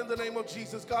 Father God, in the name of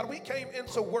Jesus, God, we came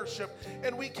into worship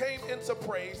and we came into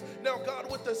praise. Now, God,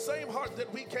 with the same heart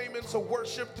that we came into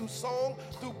worship through song,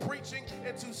 through preaching,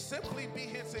 and to simply be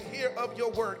here to hear of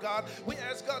your word, God, we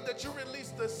ask, God, that you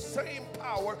release the same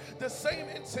power, the same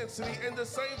intensity, and the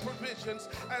same provisions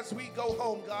as we go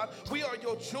home, God. We are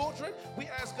your children. We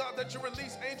ask, God, that you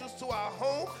release angels to our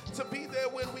home to be there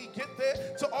when we get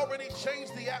there, to already change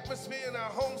the atmosphere in our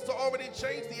homes, to already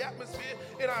change the atmosphere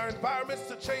in our environments,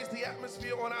 to change the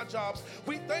atmosphere on our jobs.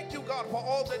 We thank you, God, for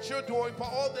all that you're doing, for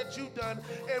all that you've done,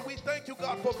 and we thank you,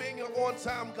 God, for being an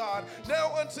on-time God.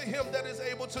 Now unto him that is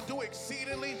able to do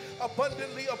exceedingly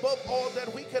abundantly above all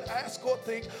that we could ask or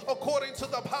think, according to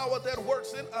the power that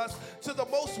works in us, to the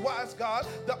most wise God,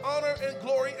 the honor and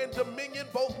glory and dominion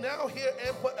both now, here,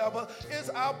 and forever is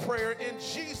our prayer. In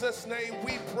Jesus' name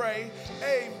we pray.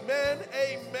 Amen,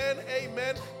 amen,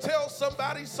 amen. Tell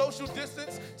somebody, social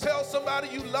distance. Tell somebody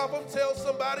you love them. Tell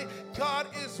somebody God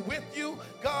is with you.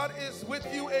 God is with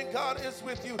you, and God is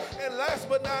with you. And last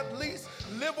but not least,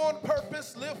 live on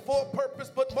purpose, live for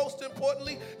purpose, but most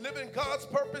importantly, live in God's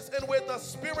purpose. And where the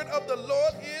Spirit of the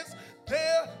Lord is,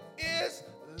 there is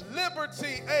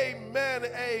liberty. Amen,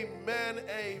 amen,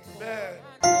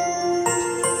 amen.